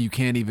 So you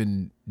can't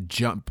even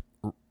jump.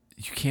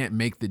 You can't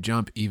make the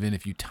jump even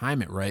if you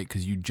time it right,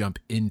 because you jump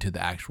into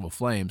the actual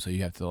flame. So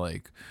you have to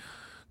like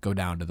go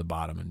down to the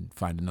bottom and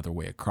find another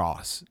way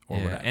across or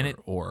whatever. And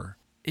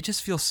it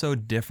just feels so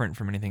different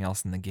from anything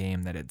else in the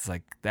game that it's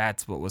like,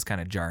 that's what was kind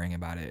of jarring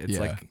about it. It's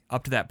like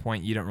up to that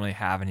point, you don't really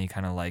have any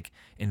kind of like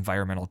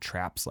environmental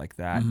traps like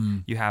that. Mm-hmm.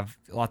 You have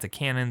lots of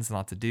cannons and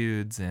lots of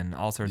dudes and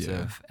all sorts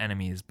of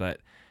enemies, but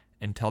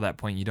until that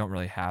point, you don't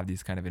really have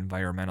these kind of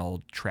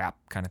environmental trap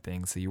kind of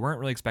things. So you weren't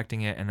really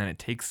expecting it. And then it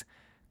takes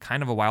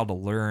kind of a while to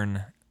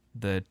learn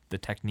the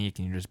technique,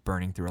 and you're just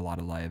burning through a lot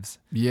of lives.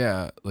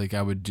 Yeah. Like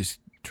I would just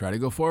try to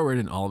go forward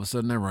and all of a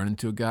sudden I run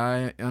into a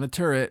guy on a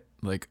turret.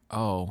 Like,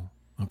 oh,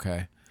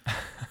 okay.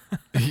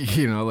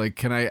 Like,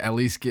 can I at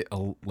least get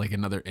like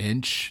another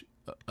inch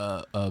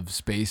of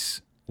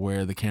space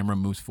where the camera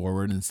moves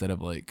forward instead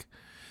of like,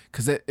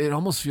 because it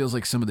almost feels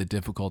like some of the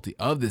difficulty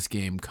of this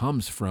game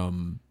comes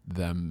from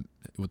them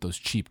with those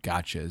cheap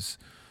gotchas.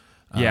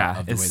 Of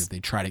the way that they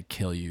try to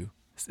kill you.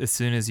 As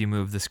soon as you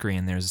move the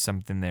screen, there's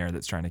something there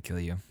that's trying to kill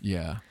you.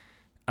 Yeah.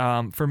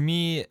 For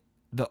me,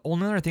 the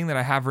only other thing that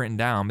I have written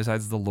down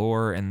besides the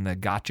lore and the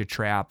gotcha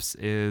traps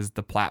is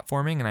the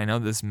platforming. And I know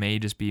this may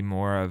just be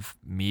more of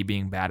me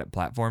being bad at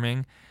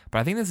platforming, but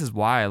I think this is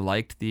why I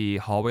liked the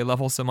hallway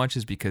level so much,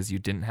 is because you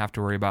didn't have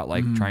to worry about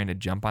like trying to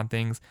jump on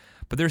things.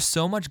 But there's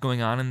so much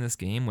going on in this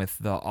game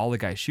with all the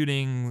guys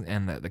shooting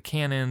and the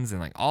cannons and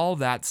like all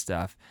that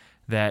stuff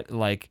that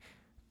like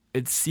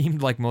it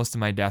seemed like most of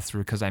my deaths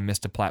were because I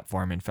missed a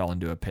platform and fell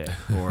into a pit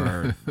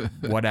or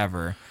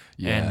whatever.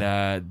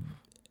 Yeah. And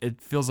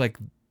it feels like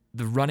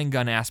the running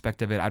gun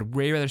aspect of it, I'd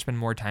way rather spend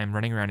more time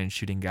running around and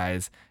shooting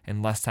guys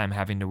and less time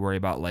having to worry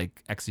about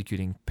like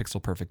executing pixel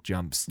perfect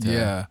jumps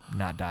to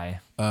not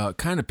die.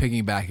 Kind of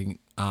piggybacking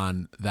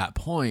on that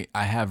point,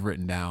 I have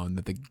written down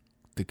that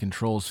the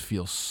controls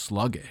feel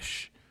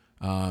sluggish.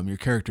 Your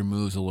character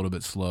moves a little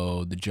bit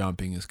slow. The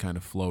jumping is kind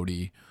of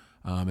floaty.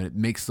 And it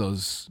makes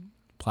those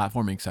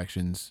platforming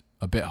sections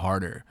a bit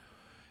harder.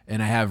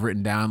 And I have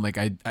written down, like,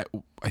 I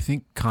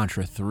think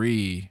Contra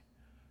 3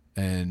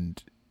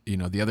 and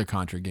the other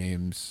Contra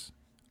games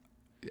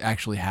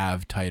actually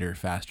have tighter,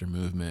 faster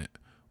movement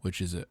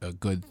which is a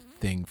good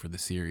thing for the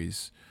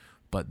series.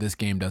 But this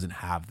game doesn't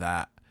have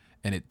that,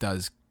 and it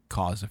does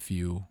cause a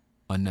few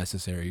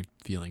unnecessary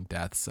feeling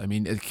deaths. I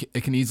mean,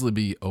 it can easily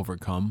be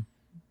overcome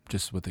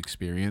just with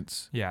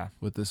experience. Yeah.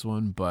 With this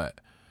one, but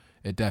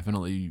it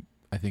definitely,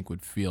 I think,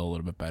 would feel a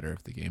little bit better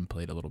if the game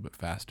played a little bit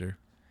faster.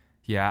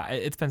 Yeah,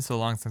 it's been so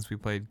long since we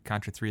played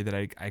Contra 3 that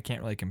I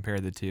can't really compare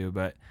the two,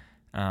 but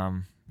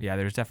yeah,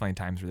 there's definitely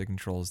times where the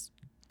controls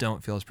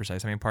don't feel as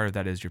precise. I mean, part of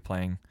that is you're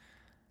playing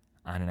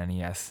on an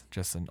NES,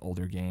 just an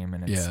older game,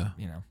 and it's,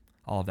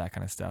 all of that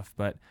kind of stuff.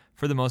 But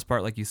for the most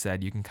part, like you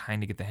said, you can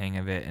kind of get the hang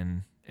of it,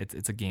 and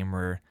it's a game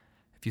where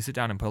if you sit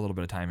down and put a little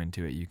bit of time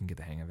into it, you can get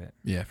the hang of it.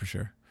 Yeah, for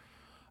sure.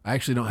 I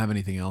actually don't have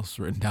anything else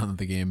written down that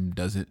the game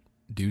doesn't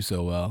do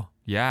so well.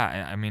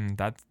 Yeah, I mean,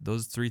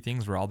 those three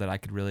things were all that I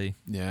could really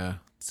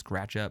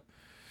scratch up.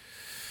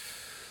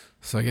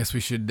 So I guess we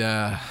should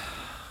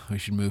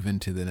move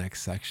into the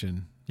next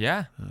section.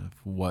 Yeah.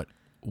 What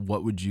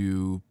would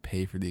you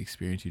pay for the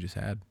experience you just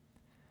had?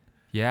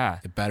 Yeah.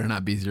 It better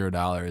not be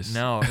 $0.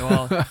 No.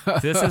 Well,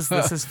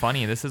 this is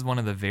funny. This is one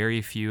of the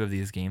very few of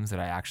these games that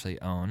I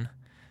actually own.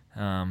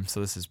 So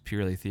this is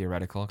purely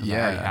theoretical because I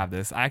already have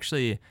this. I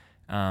actually,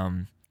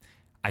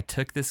 I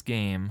took this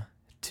game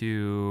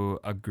to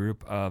a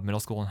group of middle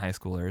school and high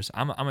schoolers.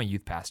 I'm a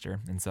youth pastor,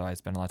 and so I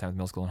spend a lot of time with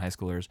middle school and high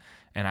schoolers.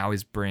 And I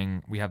always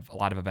we have a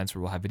lot of events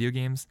where we'll have video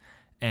games,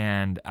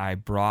 and I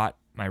brought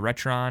my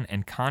Retron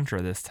and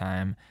Contra this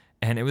time,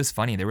 and it was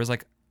funny. There was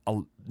like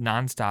a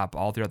nonstop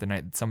all throughout the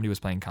night. Somebody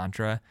was playing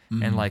Contra,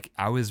 and like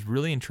I was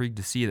really intrigued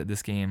to see that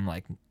this game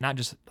like not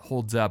just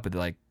holds up, but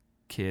like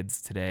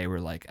kids today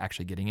were like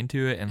actually getting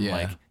into it and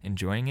like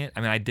enjoying it. I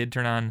mean, I did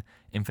turn on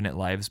Infinite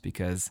Lives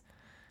because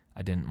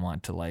I didn't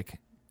want to like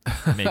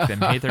make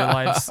them hate their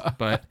lives,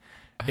 but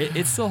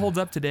it still holds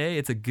up today.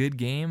 It's a good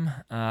game.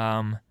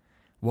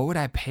 What would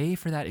I pay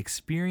for that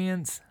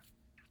experience?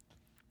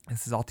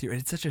 This is all theory.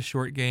 It's such a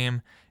short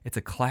game. It's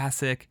a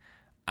classic.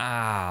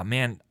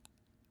 Man,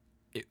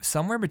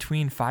 somewhere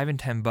between $5 and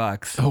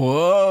 $10.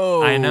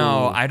 Whoa! I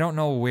know. I don't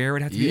know where it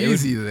would have to be.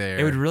 Easy there.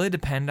 It would really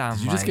depend on.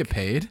 Did you just get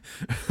paid?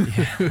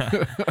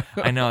 Yeah,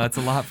 I know that's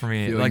a lot for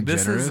me. Feeling like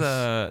this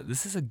generous?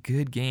 this is a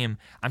good game.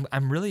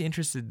 I'm really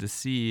interested to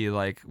see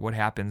like what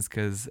happens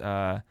because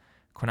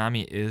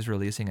Konami is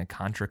releasing a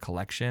Contra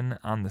collection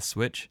on the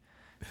Switch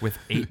with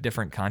 8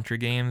 different Contra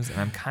games,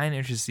 and I'm kind of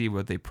interested to see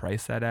what they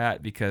price that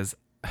at because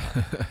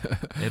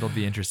it'll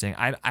be interesting.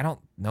 I don't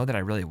know that I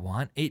really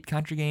want 8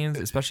 Contra games,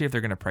 especially if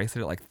they're going to price it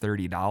at like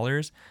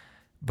 $30.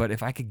 But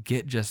if I could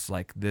get just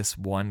like this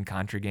one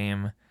Contra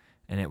game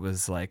and it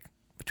was like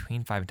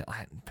between 5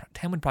 and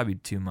 10 would probably be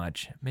too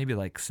much. Maybe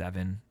like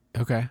 7.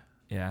 Okay.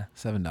 Yeah.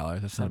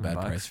 $7. That's not a bad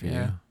price for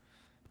you.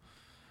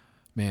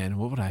 Man,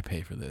 what would I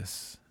pay for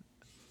this?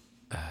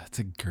 It's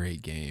a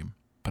great game,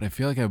 but I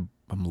feel like I'm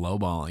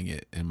lowballing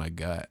it in my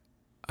gut.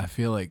 I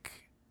feel like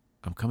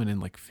I'm coming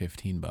in like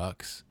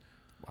 $15.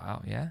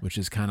 Wow, yeah. Which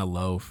is kind of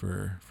low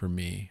for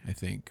me, I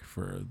think,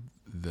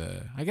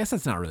 I guess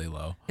that's not really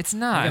low. It's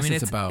not. I mean,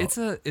 it's a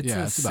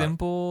about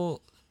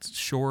simple,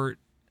 short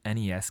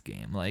NES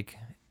game. Like,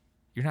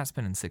 you're not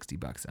spending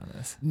 $60 on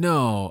this.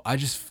 No, I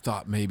just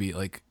thought maybe,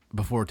 like,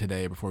 before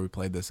we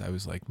played this, I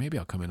was like, maybe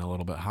I'll come in a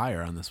little bit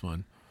higher on this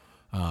one.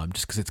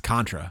 Just because it's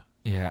Contra.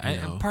 Yeah,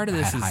 and part of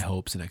this I had high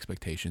hopes and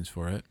expectations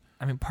for it.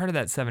 I mean, part of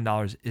that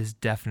 $7 is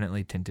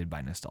definitely tinted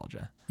by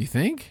nostalgia. You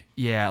think?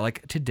 Yeah,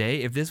 like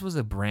today, if this was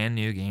a brand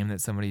new game that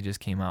somebody just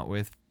came out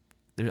with,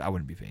 I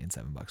wouldn't be paying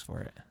 $7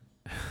 for it.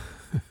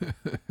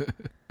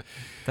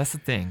 That's the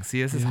thing.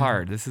 See, this is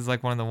hard. This is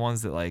like one of the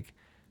ones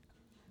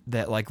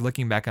that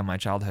looking back on my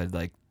childhood,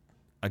 like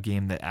a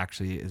game that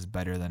actually is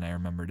better than I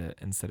remembered it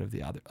instead of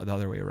the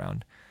other way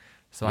around.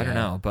 So I don't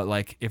know, but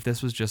like if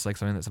this was just like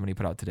something that somebody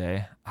put out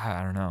today,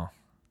 I don't know.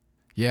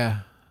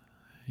 Yeah,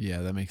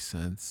 that makes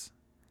sense.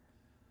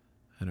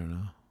 I don't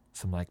know.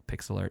 Some like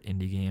pixel art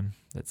indie game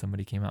that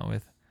somebody came out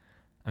with.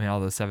 I mean,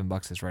 all those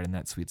 $7 is right in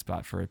that sweet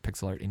spot for a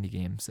pixel art indie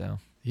game. So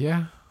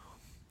yeah.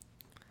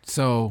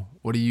 So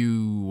what do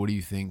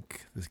you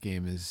think this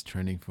game is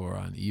trending for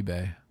on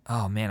eBay?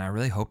 Oh man, I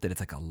really hope that it's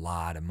like a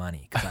lot of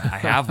money because I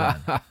have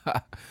one.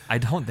 I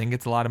don't think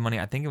it's a lot of money.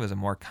 I think it was a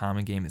more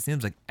common game. It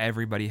seems like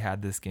everybody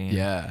had this game.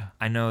 Yeah.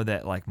 I know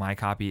that like my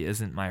copy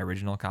isn't my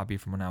original copy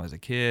from when I was a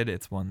kid.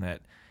 It's one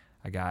that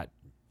I got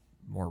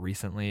more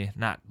recently,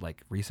 not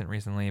like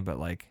recently, but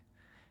like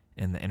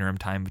in the interim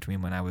time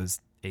between when I was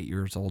 8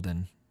 years old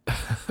and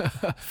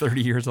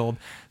 30 years old.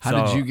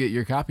 How did you get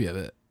your copy of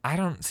it?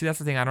 That's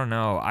the thing. I don't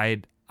know.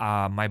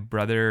 My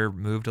brother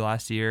moved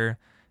last year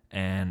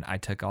and I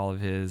took all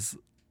of his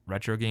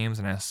retro games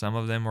and some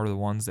of them were the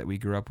ones that we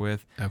grew up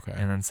with. Okay.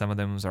 And then some of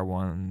them are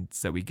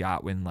ones that we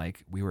got when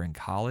like we were in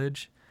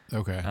college.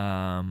 Okay.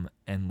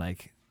 And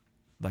like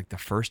the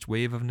first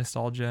wave of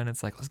nostalgia, and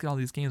it's like, let's get all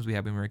these games we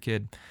had when we were a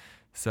kid.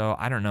 So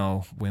I don't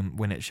know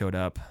when it showed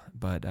up,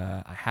 but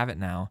I have it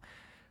now.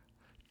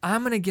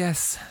 I'm going to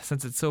guess,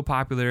 since it's so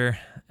popular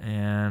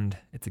and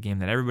it's a game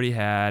that everybody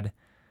had,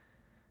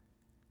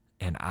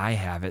 and I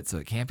have it, so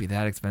it can't be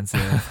that expensive.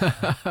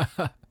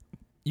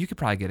 You could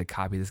probably get a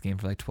copy of this game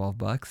for like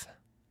 $12.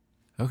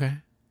 Okay.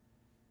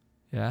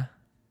 Yeah.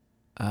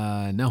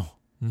 No,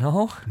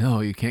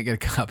 you can't get a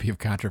copy of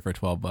Contra for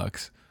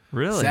 $12.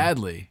 Really?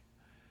 Sadly,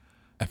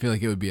 I feel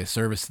like it would be a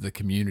service to the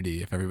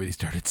community if everybody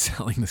started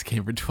selling this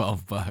game for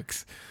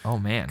 $12. Oh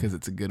man. Because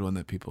it's a good one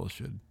that people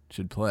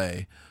should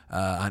play.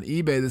 On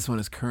eBay, this one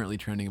is currently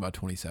trending about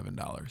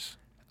 $27.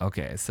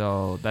 Okay,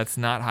 so that's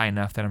not high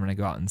enough that I'm going to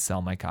go out and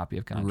sell my copy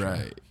of Contra.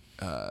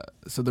 Right.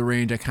 So the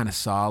range I kind of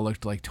saw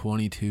looked like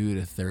 22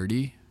 to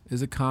 30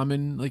 is a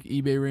common like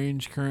eBay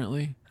range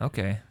currently.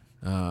 Okay.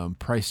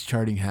 Price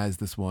charting has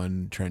this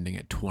one trending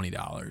at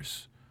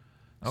 $20.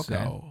 Okay.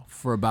 So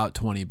for about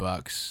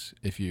 $20,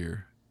 if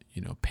you're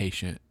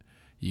patient,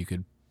 you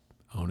could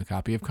own a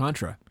copy of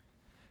Contra.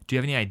 Do you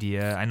have any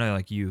idea? I know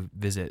like you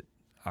visit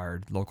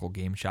our local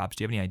game shops.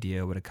 Do you have any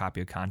idea what a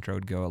copy of Contra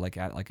would go like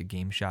at like a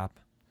game shop?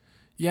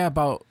 Yeah,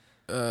 about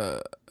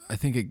I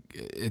think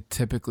it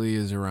typically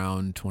is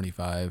around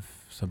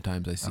 25.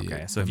 Sometimes I see it.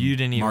 Okay, so if you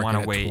didn't even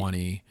want to wait,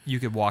 20, you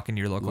could walk into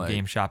your local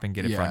game shop and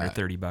get it for under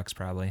 $30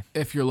 probably.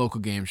 If your local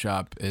game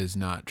shop is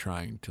not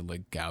trying to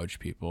like gouge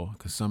people,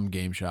 because some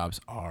game shops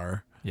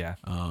are. Yeah.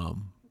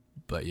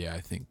 But yeah, I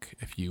think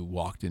if you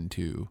walked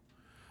into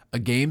a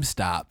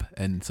GameStop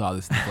and saw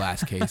this in the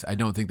glass case, I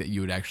don't think that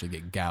you would actually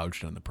get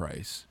gouged on the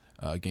price.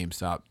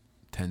 GameStop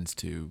tends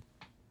to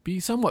be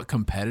somewhat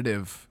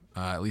competitive,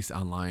 at least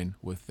online,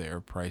 with their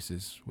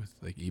prices with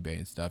like eBay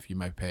and stuff. You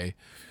might pay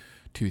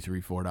 $2,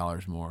 $3,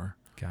 $4 more.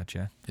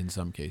 Gotcha. In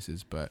some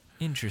cases, but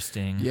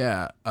interesting.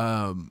 Yeah.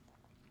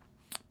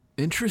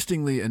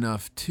 Interestingly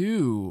enough,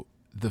 too,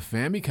 the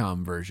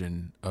Famicom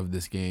version of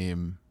this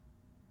game,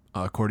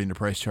 according to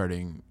price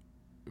charting,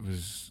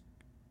 was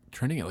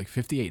trending at like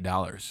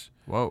 $58.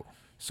 Whoa.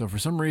 So for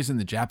some reason,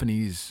 the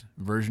Japanese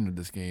version of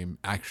this game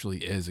actually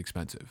is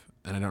expensive,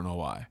 and I don't know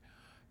why.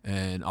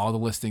 And all the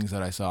listings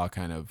that I saw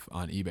kind of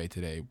on eBay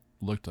today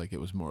looked like it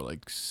was more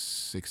like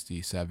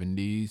 $60,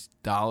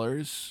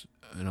 $70.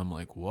 And I'm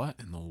like, what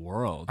in the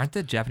world? Aren't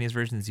the Japanese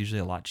versions usually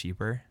a lot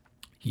cheaper?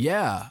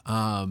 Yeah.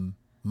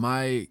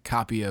 My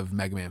copy of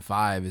Mega Man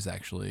 5 is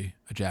actually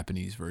a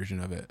Japanese version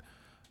of it,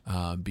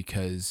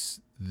 because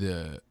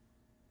the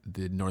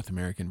North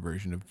American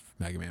version of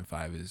Mega Man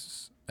 5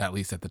 is, at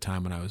least at the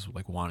time when I was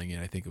like wanting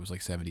it, I think it was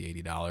like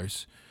 $70,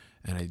 $80.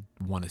 And I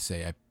want to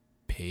say I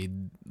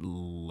paid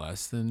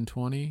less than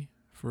 20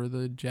 for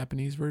the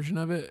Japanese version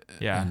of it.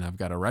 Yeah. And I've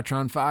got a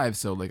Retron 5,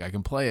 so like I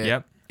can play it.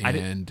 Yep.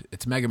 And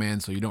it's Mega Man,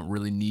 so you don't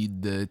really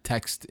need the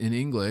text in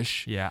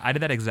English. Yeah, I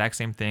did that exact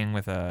same thing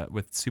with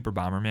Super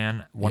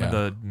Bomberman, one of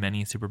the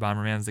many Super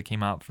Bombermans that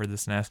came out for the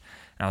SNES.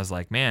 And I was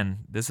like, man,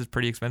 this is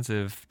pretty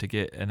expensive to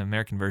get an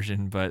American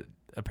version, but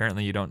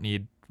apparently you don't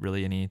need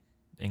really any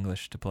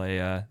English to play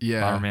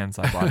Bomberman,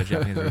 so I bought a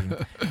Japanese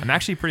version. I'm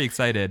actually pretty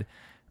excited.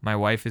 My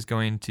wife is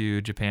going to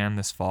Japan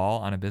this fall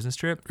on a business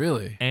trip.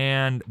 Really?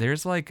 And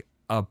there's like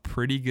a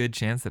pretty good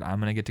chance that I'm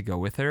going to get to go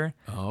with her.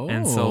 Oh.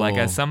 And so like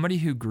as somebody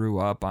who grew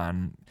up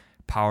on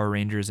Power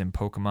Rangers and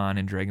Pokemon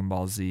and Dragon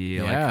Ball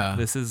Z, like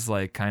this is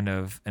like kind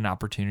of an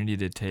opportunity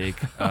to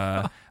take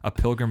a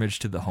pilgrimage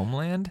to the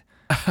homeland.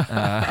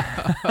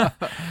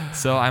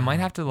 So I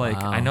might have to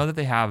I know that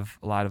they have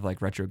a lot of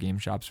like retro game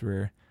shops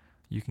where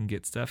you can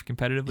get stuff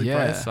competitively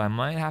priced. So I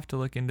might have to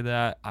look into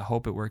that. I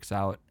hope it works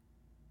out.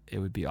 It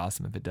would be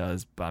awesome if it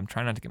does, but I'm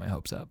trying not to get my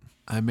hopes up.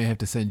 I may have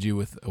to send you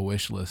with a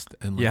wish list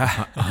and like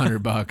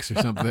 $100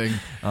 or something.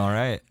 All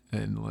right.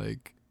 And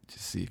like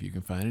just see if you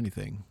can find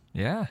anything.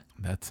 Yeah.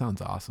 That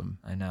sounds awesome.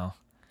 I know.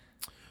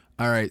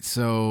 All right.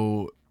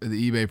 So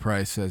the eBay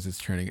price says it's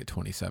trending at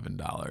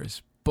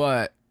 $27,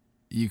 but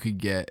you could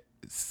get,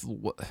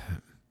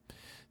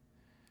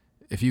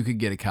 if you could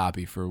get a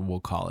copy for, we'll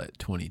call it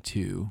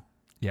 22.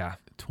 Yeah.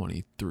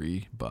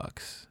 $23.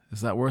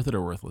 Is that worth it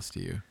or worthless to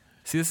you?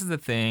 See, this is the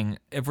thing.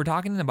 If we're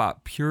talking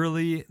about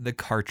purely the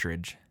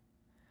cartridge,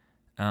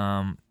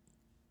 it's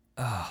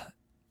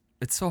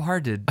so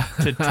hard to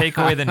take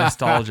away the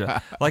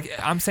nostalgia. Like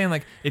I'm saying,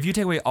 like if you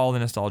take away all the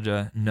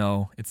nostalgia,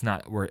 no, it's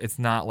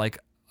not like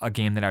a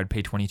game that I would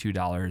pay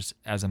 $22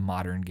 as a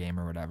modern game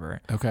or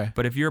whatever. Okay.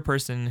 But if you're a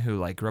person who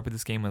like grew up with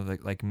this game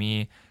with like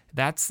me,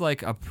 that's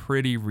like a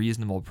pretty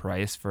reasonable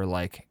price for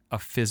like a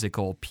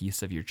physical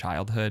piece of your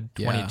childhood.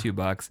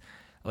 $22.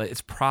 Like,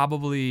 it's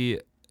probably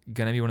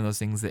gonna be one of those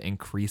things that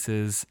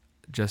increases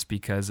just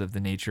because of the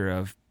nature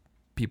of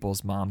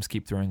people's moms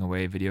keep throwing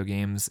away video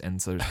games,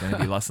 and so there's going to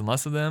be less and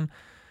less of them.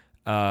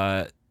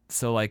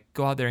 So like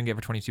go out there and get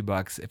it for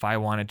 $22. If I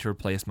wanted to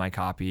replace my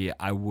copy,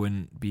 I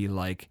wouldn't be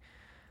like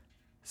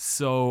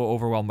so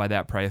overwhelmed by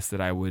that price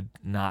that I would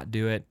not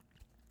do it.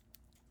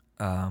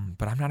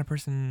 But I'm not a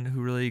person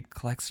who really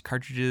collects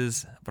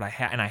cartridges, but I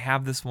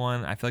have this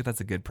one. I feel like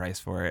that's a good price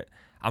for it.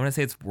 I'm going to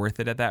say it's worth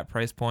it at that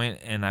price point,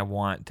 and I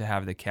want to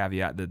have the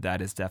caveat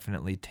that is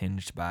definitely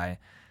tinged by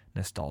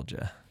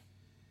nostalgia.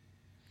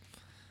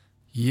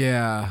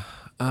 Yeah.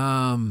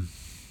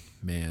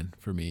 Man,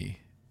 for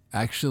me,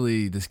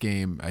 actually, this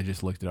game, I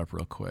just looked it up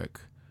real quick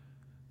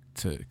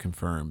to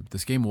confirm.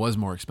 This game was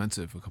more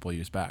expensive a couple of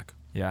years back.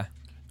 Yeah.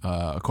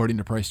 According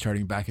to price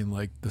charting back in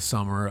like the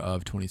summer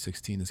of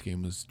 2016, this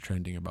game was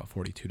trending about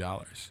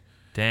 $42.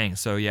 Dang.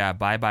 So yeah,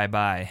 buy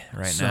right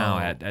now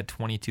at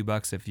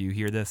 $22. If you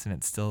hear this and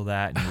it's still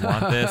that and you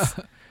want this,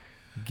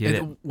 get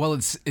it. Well,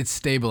 it's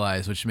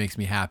stabilized, which makes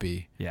me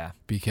happy. Yeah.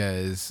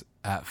 Because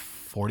at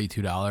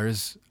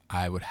 $42,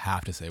 I would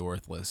have to say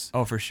worthless.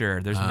 Oh, for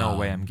sure. There's no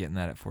way I'm getting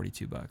that at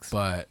 $42.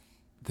 But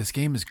this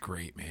game is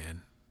great,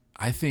 man.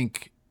 I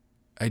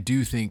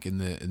do think in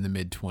the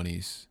mid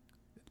 20s,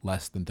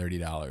 less than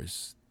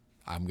 $30,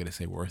 I'm gonna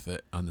say worth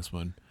it on this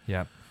one.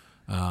 Yep.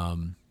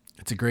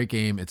 It's a great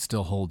game. It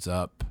still holds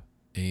up,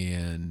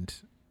 and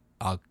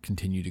I'll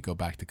continue to go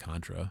back to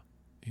Contra,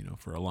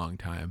 for a long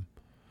time.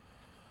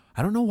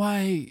 I don't know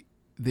why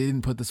they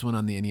didn't put this one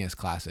on the NES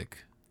Classic.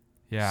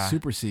 Yeah.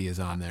 Super C is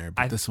on there,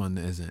 but this one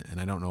isn't,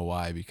 and I don't know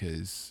why,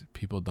 because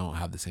people don't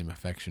have the same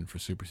affection for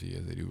Super C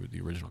as they do with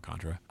the original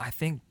Contra. I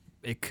think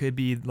it could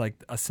be like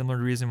a similar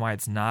reason why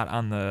it's not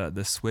on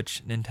the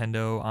Switch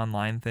Nintendo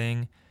Online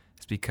thing.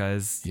 It's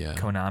because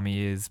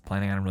Konami is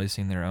planning on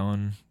releasing their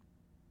own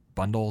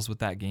bundles with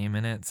that game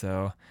in it.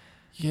 So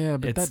yeah,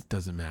 but that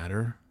doesn't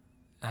matter.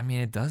 I mean,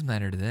 it does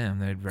matter to them.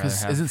 They'd rather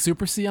have. Isn't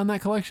Super C on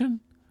that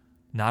collection?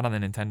 Not on the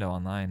Nintendo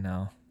Online,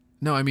 no.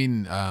 No, I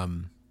mean,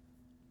 the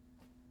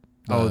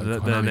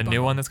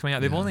new one that's coming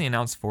out. They've only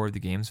announced 4 of the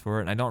games for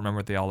it, and I don't remember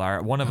what they all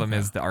are. One of them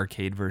is the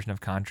arcade version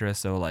of Contra,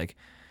 so like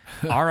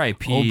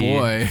RIP oh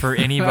boy. for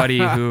anybody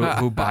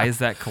who buys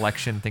that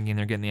collection thinking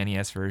they're getting the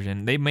NES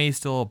version. They may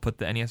still put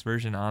the NES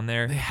version on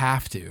there. They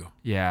have to.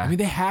 Yeah. I mean,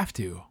 they have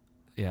to.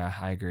 Yeah,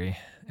 I agree.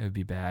 It would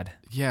be bad.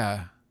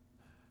 Yeah,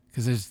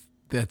 because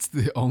that's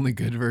the only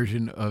good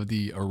version of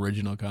the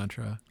original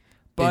Contra,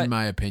 in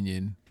my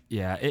opinion.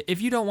 Yeah,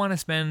 if you don't want to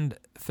spend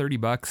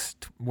 $30,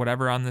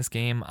 whatever, on this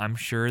game, I'm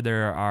sure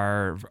there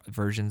are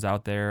versions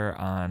out there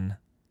on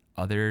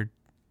other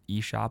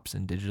eShops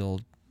and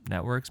digital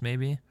networks,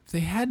 maybe.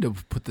 They had to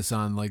put this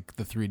on like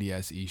the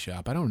 3DS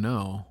eShop. I don't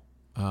know,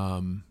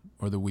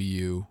 or the Wii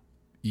U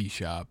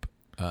eShop.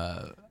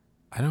 I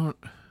don't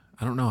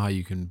know how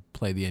you can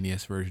play the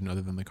NES version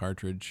other than the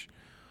cartridge.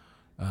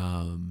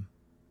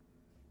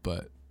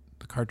 But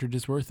the cartridge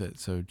is worth it,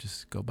 so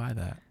just go buy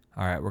that.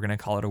 All right, we're gonna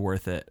call it a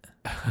worth it,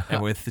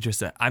 and with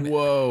just I'm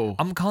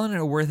calling it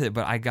a worth it,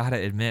 but I gotta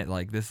admit,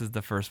 like, this is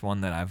the first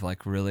one that I've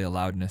like really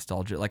allowed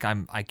nostalgia. Like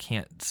I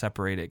can't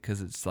separate it because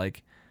it's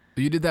like.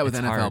 You did that with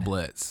NFL hard.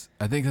 Blitz.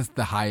 I think that's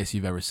the highest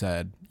you've ever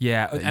said.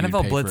 Yeah,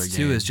 NFL Blitz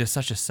 2 is just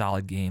such a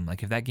solid game.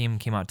 Like if that game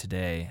came out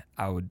today,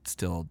 I would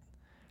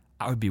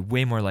be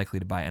way more likely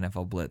to buy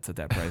NFL Blitz at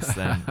that price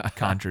than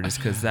Contra, just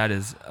because that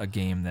is a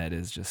game that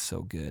is just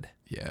so good.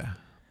 Yeah.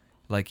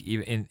 Like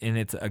even and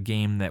it's a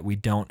game that we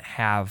don't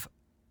have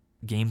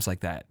games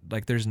like that.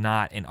 Like there's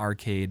not an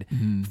arcade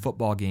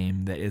football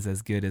game that is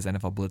as good as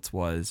NFL Blitz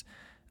was.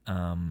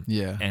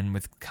 And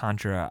with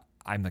Contra,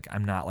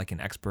 I'm not like an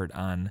expert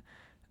on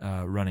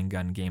run and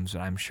gun games, but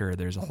I'm sure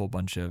there's a whole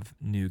bunch of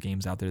new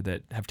games out there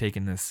that have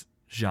taken this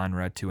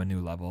genre to a new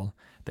level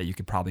that you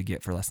could probably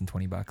get for less than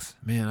 $20.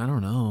 Man, I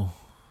don't know.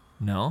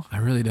 No? I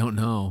really don't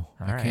know.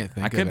 All I right. can't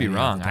think I could be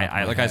wrong.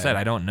 I said,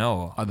 I don't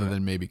know. Other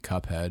than maybe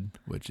Cuphead,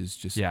 which is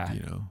just,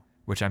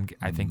 which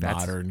I think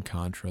that's modern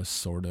Contra,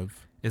 sort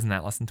of. Isn't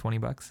that less than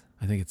 $20?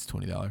 I think it's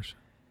 $20.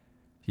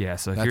 Yeah,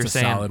 so if that's you're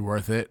saying solid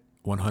worth it,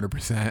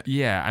 100%.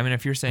 Yeah, I mean,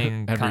 if you're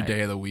saying every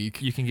day of the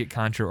week, you can get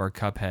Contra or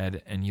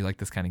Cuphead, and you like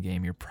this kind of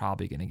game, you're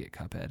probably going to get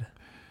Cuphead.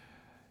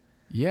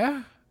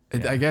 Yeah.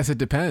 I guess it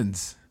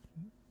depends.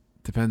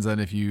 Depends on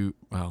if you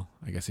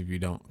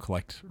don't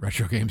collect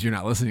retro games, you're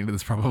not listening to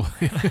this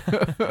probably.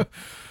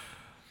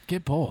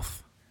 Get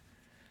both.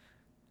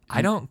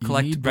 I don't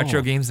collect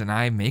retro games, and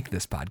I make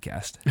this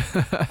podcast.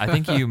 I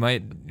think you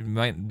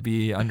might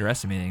be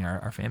underestimating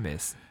our fan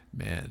base.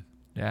 Man.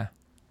 Yeah.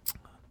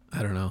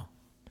 I don't know.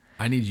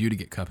 I need you to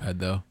get Cuphead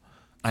though.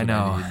 I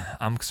know.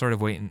 I'm sort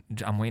of waiting.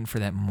 I'm waiting for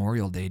that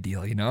Memorial Day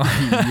deal,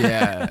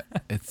 Yeah.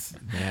 It's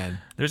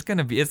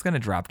gonna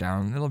drop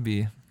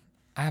down.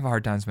 I have a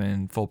hard time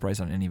spending full price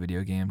on any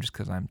video game just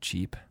because I'm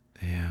cheap.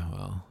 Yeah,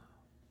 well,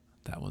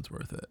 that one's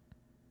worth it.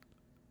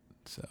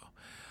 So,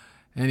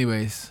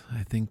 anyways,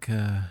 I think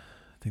that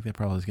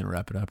probably is gonna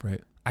wrap it up,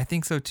 right? I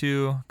think so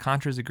too.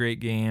 Contra's a great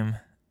game.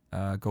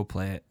 Go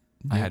play it.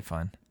 Yeah, I had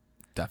fun.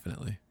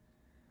 Definitely.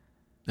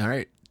 All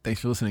right. Thanks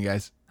for listening,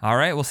 guys. All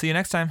right. We'll see you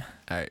next time.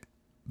 All right.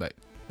 Bye.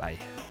 Bye.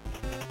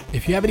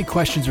 If you have any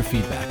questions or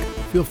feedback,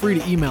 feel free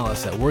to email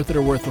us at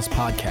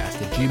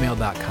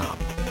worthitorworthlesspodcast@gmail.com.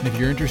 And if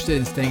you're interested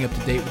in staying up to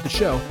date with the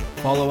show,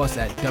 follow us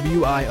at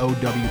WIOW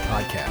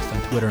Podcast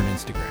on Twitter and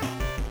Instagram.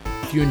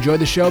 If you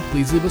enjoyed the show,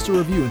 please leave us a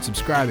review and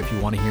subscribe if you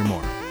want to hear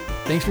more.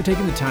 Thanks for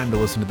taking the time to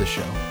listen to the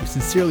show. We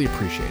sincerely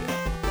appreciate it.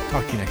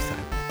 Talk to you next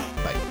time.